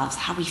ourselves,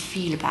 how we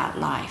feel about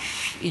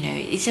life. You know,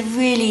 it's a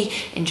really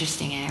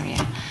interesting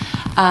area.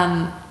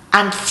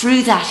 And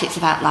through that, it's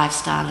about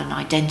lifestyle and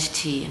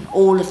identity and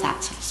all of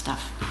that sort of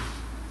stuff.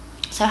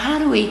 So how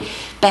do we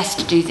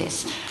best do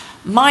this?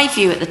 My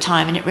view at the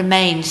time, and it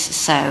remains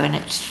so, and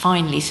it's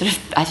finally sort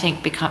of, I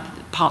think,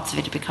 parts of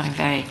it are becoming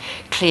very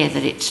clear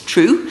that it's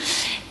true,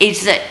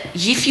 is that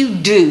if you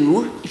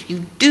do,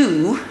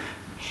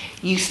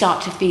 you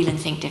start to feel and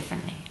think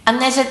differently.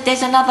 And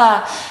there's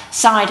another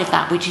side of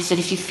that, which is that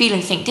if you feel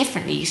and think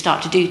differently, you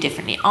start to do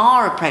differently.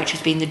 Our approach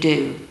has been the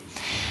do.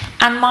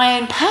 And my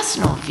own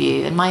personal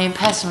view and my own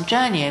personal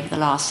journey over the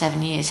last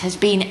 7 years has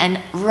been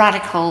a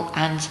radical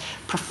and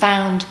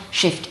profound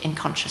shift in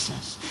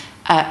consciousness.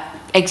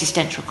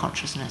 Existential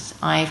consciousness.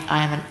 I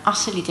am an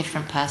utterly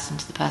different person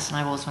to the person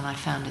I was when I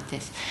founded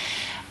this.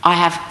 I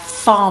have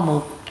far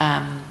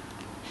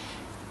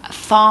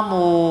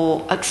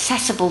more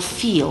accessible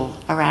feel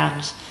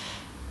around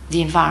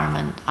the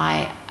environment.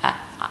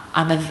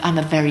 I'm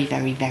a very,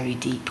 very, very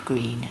deep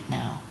green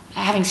now.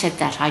 Having said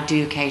that, I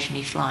do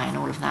occasionally fly and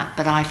all of that,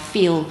 but I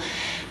feel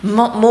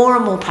more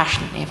and more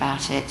passionately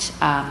about it,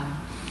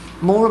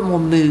 more and more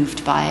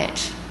moved by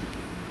it,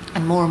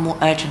 and more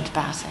urgent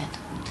about it.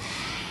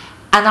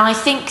 And I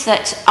think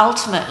that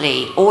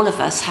ultimately all of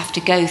us have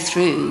to go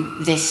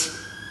through this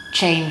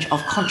change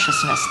of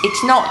consciousness.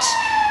 It's not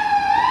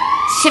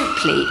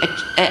simply,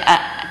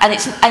 and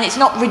it's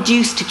not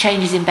reduced to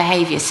changes in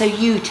behaviour. So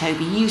you,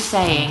 Toby, you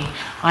saying,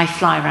 I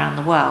fly around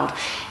the world.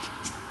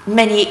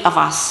 Many of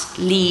us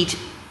lead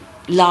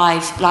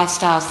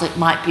lifestyles that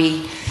might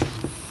be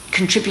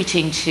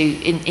contributing to,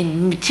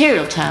 in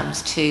material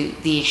terms, to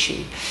the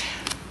issue.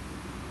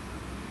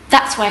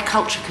 that's where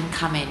culture can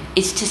come in,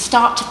 is to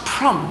start to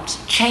prompt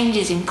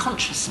changes in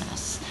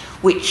consciousness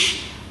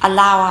which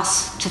allow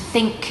us to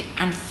think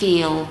and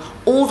feel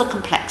all the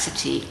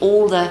complexity,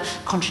 all the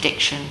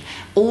contradiction,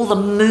 all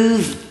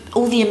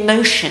the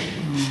emotion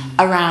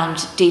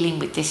around dealing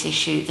with this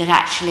issue that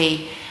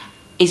actually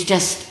is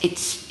just,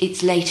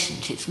 it's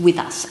latent, it's with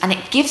us. And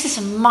it gives us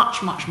a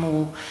much, much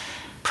more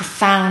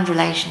profound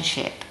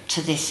relationship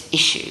to this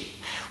issue,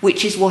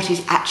 which is what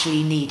is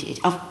actually needed.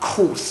 Of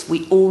course,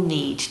 we all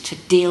need to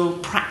deal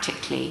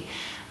practically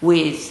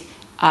with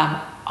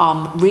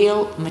our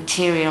real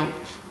material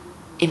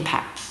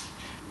impacts,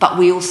 but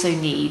we also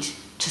need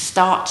to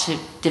start to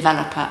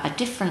develop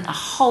a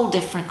whole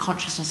different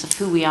consciousness of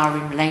who we are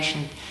in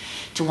relation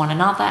to one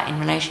another, in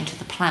relation to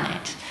the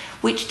planet,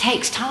 which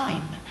takes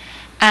time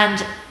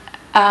and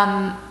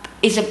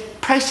is a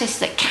process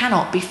that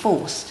cannot be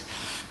forced.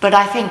 But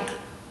I think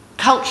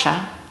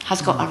culture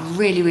has got a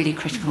really, really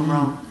critical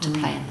role to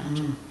play in that.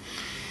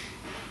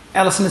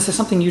 Allison, is there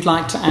something you'd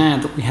like to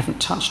add that we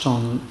haven't touched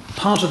on?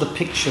 Part of the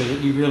picture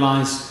that you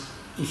realise,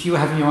 if you were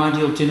having your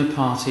ideal dinner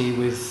party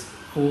with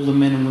all the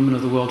men and women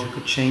of the world who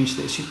could change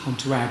this, you'd want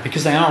to add,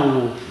 because they are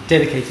all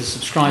dedicated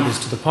subscribers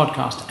to the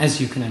podcast,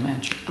 as you can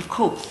imagine. Of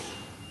course.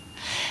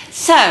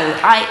 So,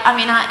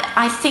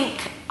 I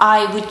think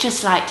I would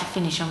just like to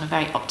finish on a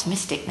very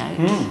optimistic note,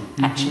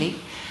 actually.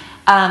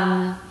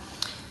 I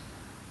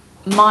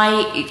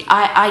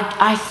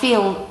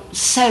feel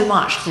so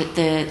much that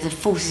the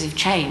forces of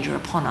change are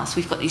upon us.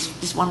 We've got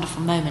this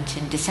wonderful moment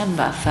in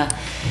December for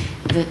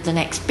the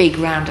next big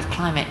round of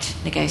climate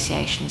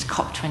negotiations,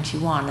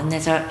 COP21, and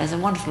there's a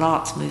wonderful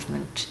arts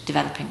movement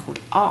developing called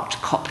Art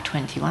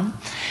COP21.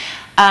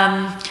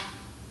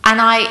 And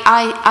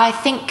I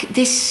think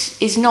this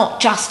is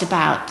not just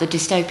about the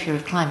dystopia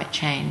of climate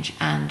change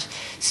and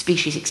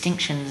species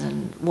extinctions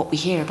and what we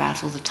hear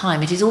about all the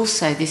time. It is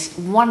also this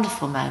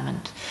wonderful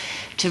moment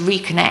to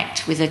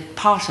reconnect with a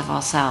part of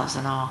ourselves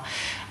and our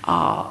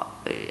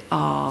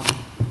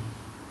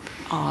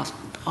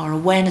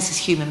awareness as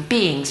human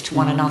beings to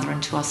one another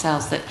and to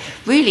ourselves that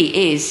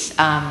really is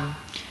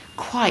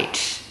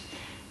quite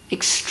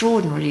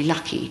extraordinarily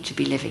lucky to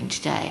be living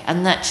today,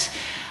 and that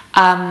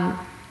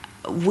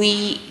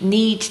we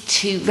need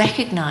to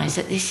recognise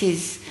that this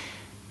is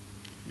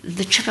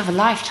the trip of a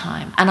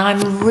lifetime. And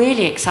I'm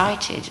really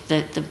excited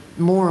that the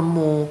more and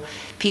more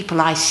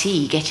people I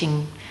see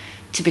getting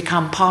to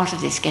become part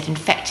of this, get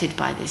infected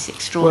by this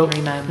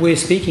extraordinary moment. We're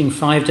speaking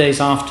 5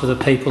 days after the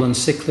papal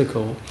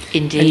encyclical.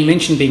 Indeed. And you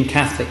mentioned being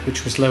Catholic,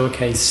 which was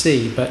lowercase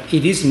c, but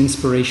it is an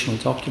inspirational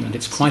document.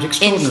 It's quite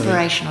extraordinary.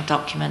 Inspirational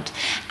document.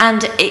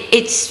 And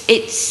it's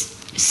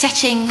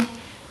setting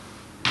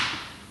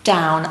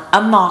down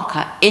a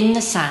marker in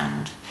the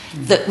sand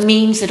that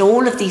means that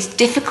all of these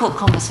difficult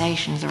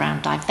conversations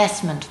around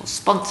divestment or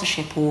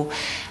sponsorship or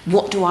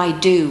what do I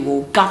do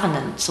or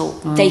governance, or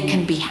they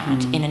can be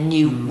had in a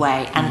new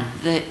way. And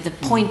the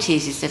point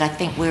is that I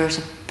think we're at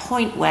a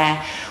point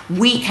where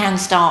we can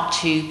start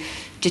to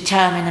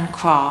determine and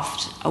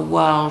craft a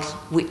world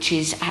which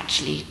is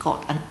actually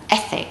got an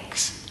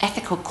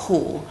ethical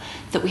core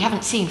that we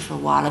haven't seen for a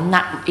while, and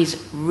that is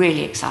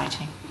really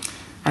exciting.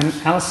 And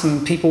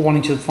Allison, people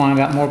wanting to find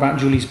out more about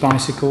Julie's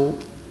bicycle,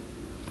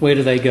 where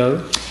do they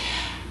go?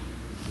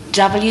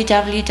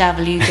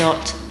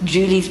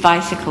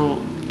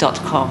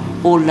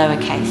 www.juliesbicycle.com, all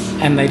lowercase.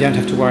 And they don't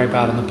have to worry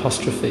about an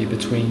apostrophe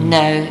between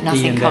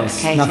nothing E and complicated,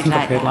 S. Nothing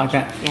complicated like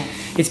that. Yes.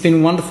 It's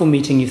been wonderful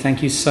meeting you.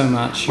 Thank you so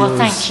much. Well,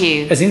 thank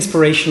you. As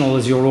inspirational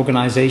as your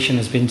organisation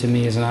has been to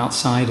me as an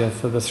outsider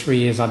for the 3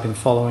 years I've been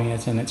following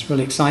it, and it's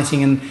really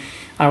exciting. And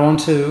I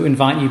want to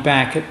invite you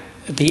back at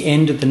the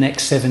end of the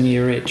next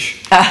 7-year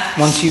itch.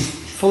 Once you've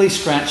fully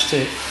scratched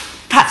it,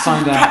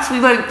 perhaps we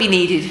won't be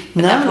needed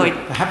at that point.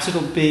 Perhaps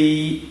it'll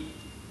be,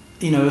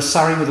 a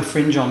Surrey with a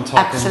fringe on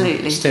top.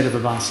 Absolutely. Instead of a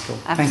bicycle.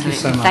 Absolutely. Thank you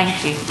so much.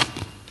 Thank you.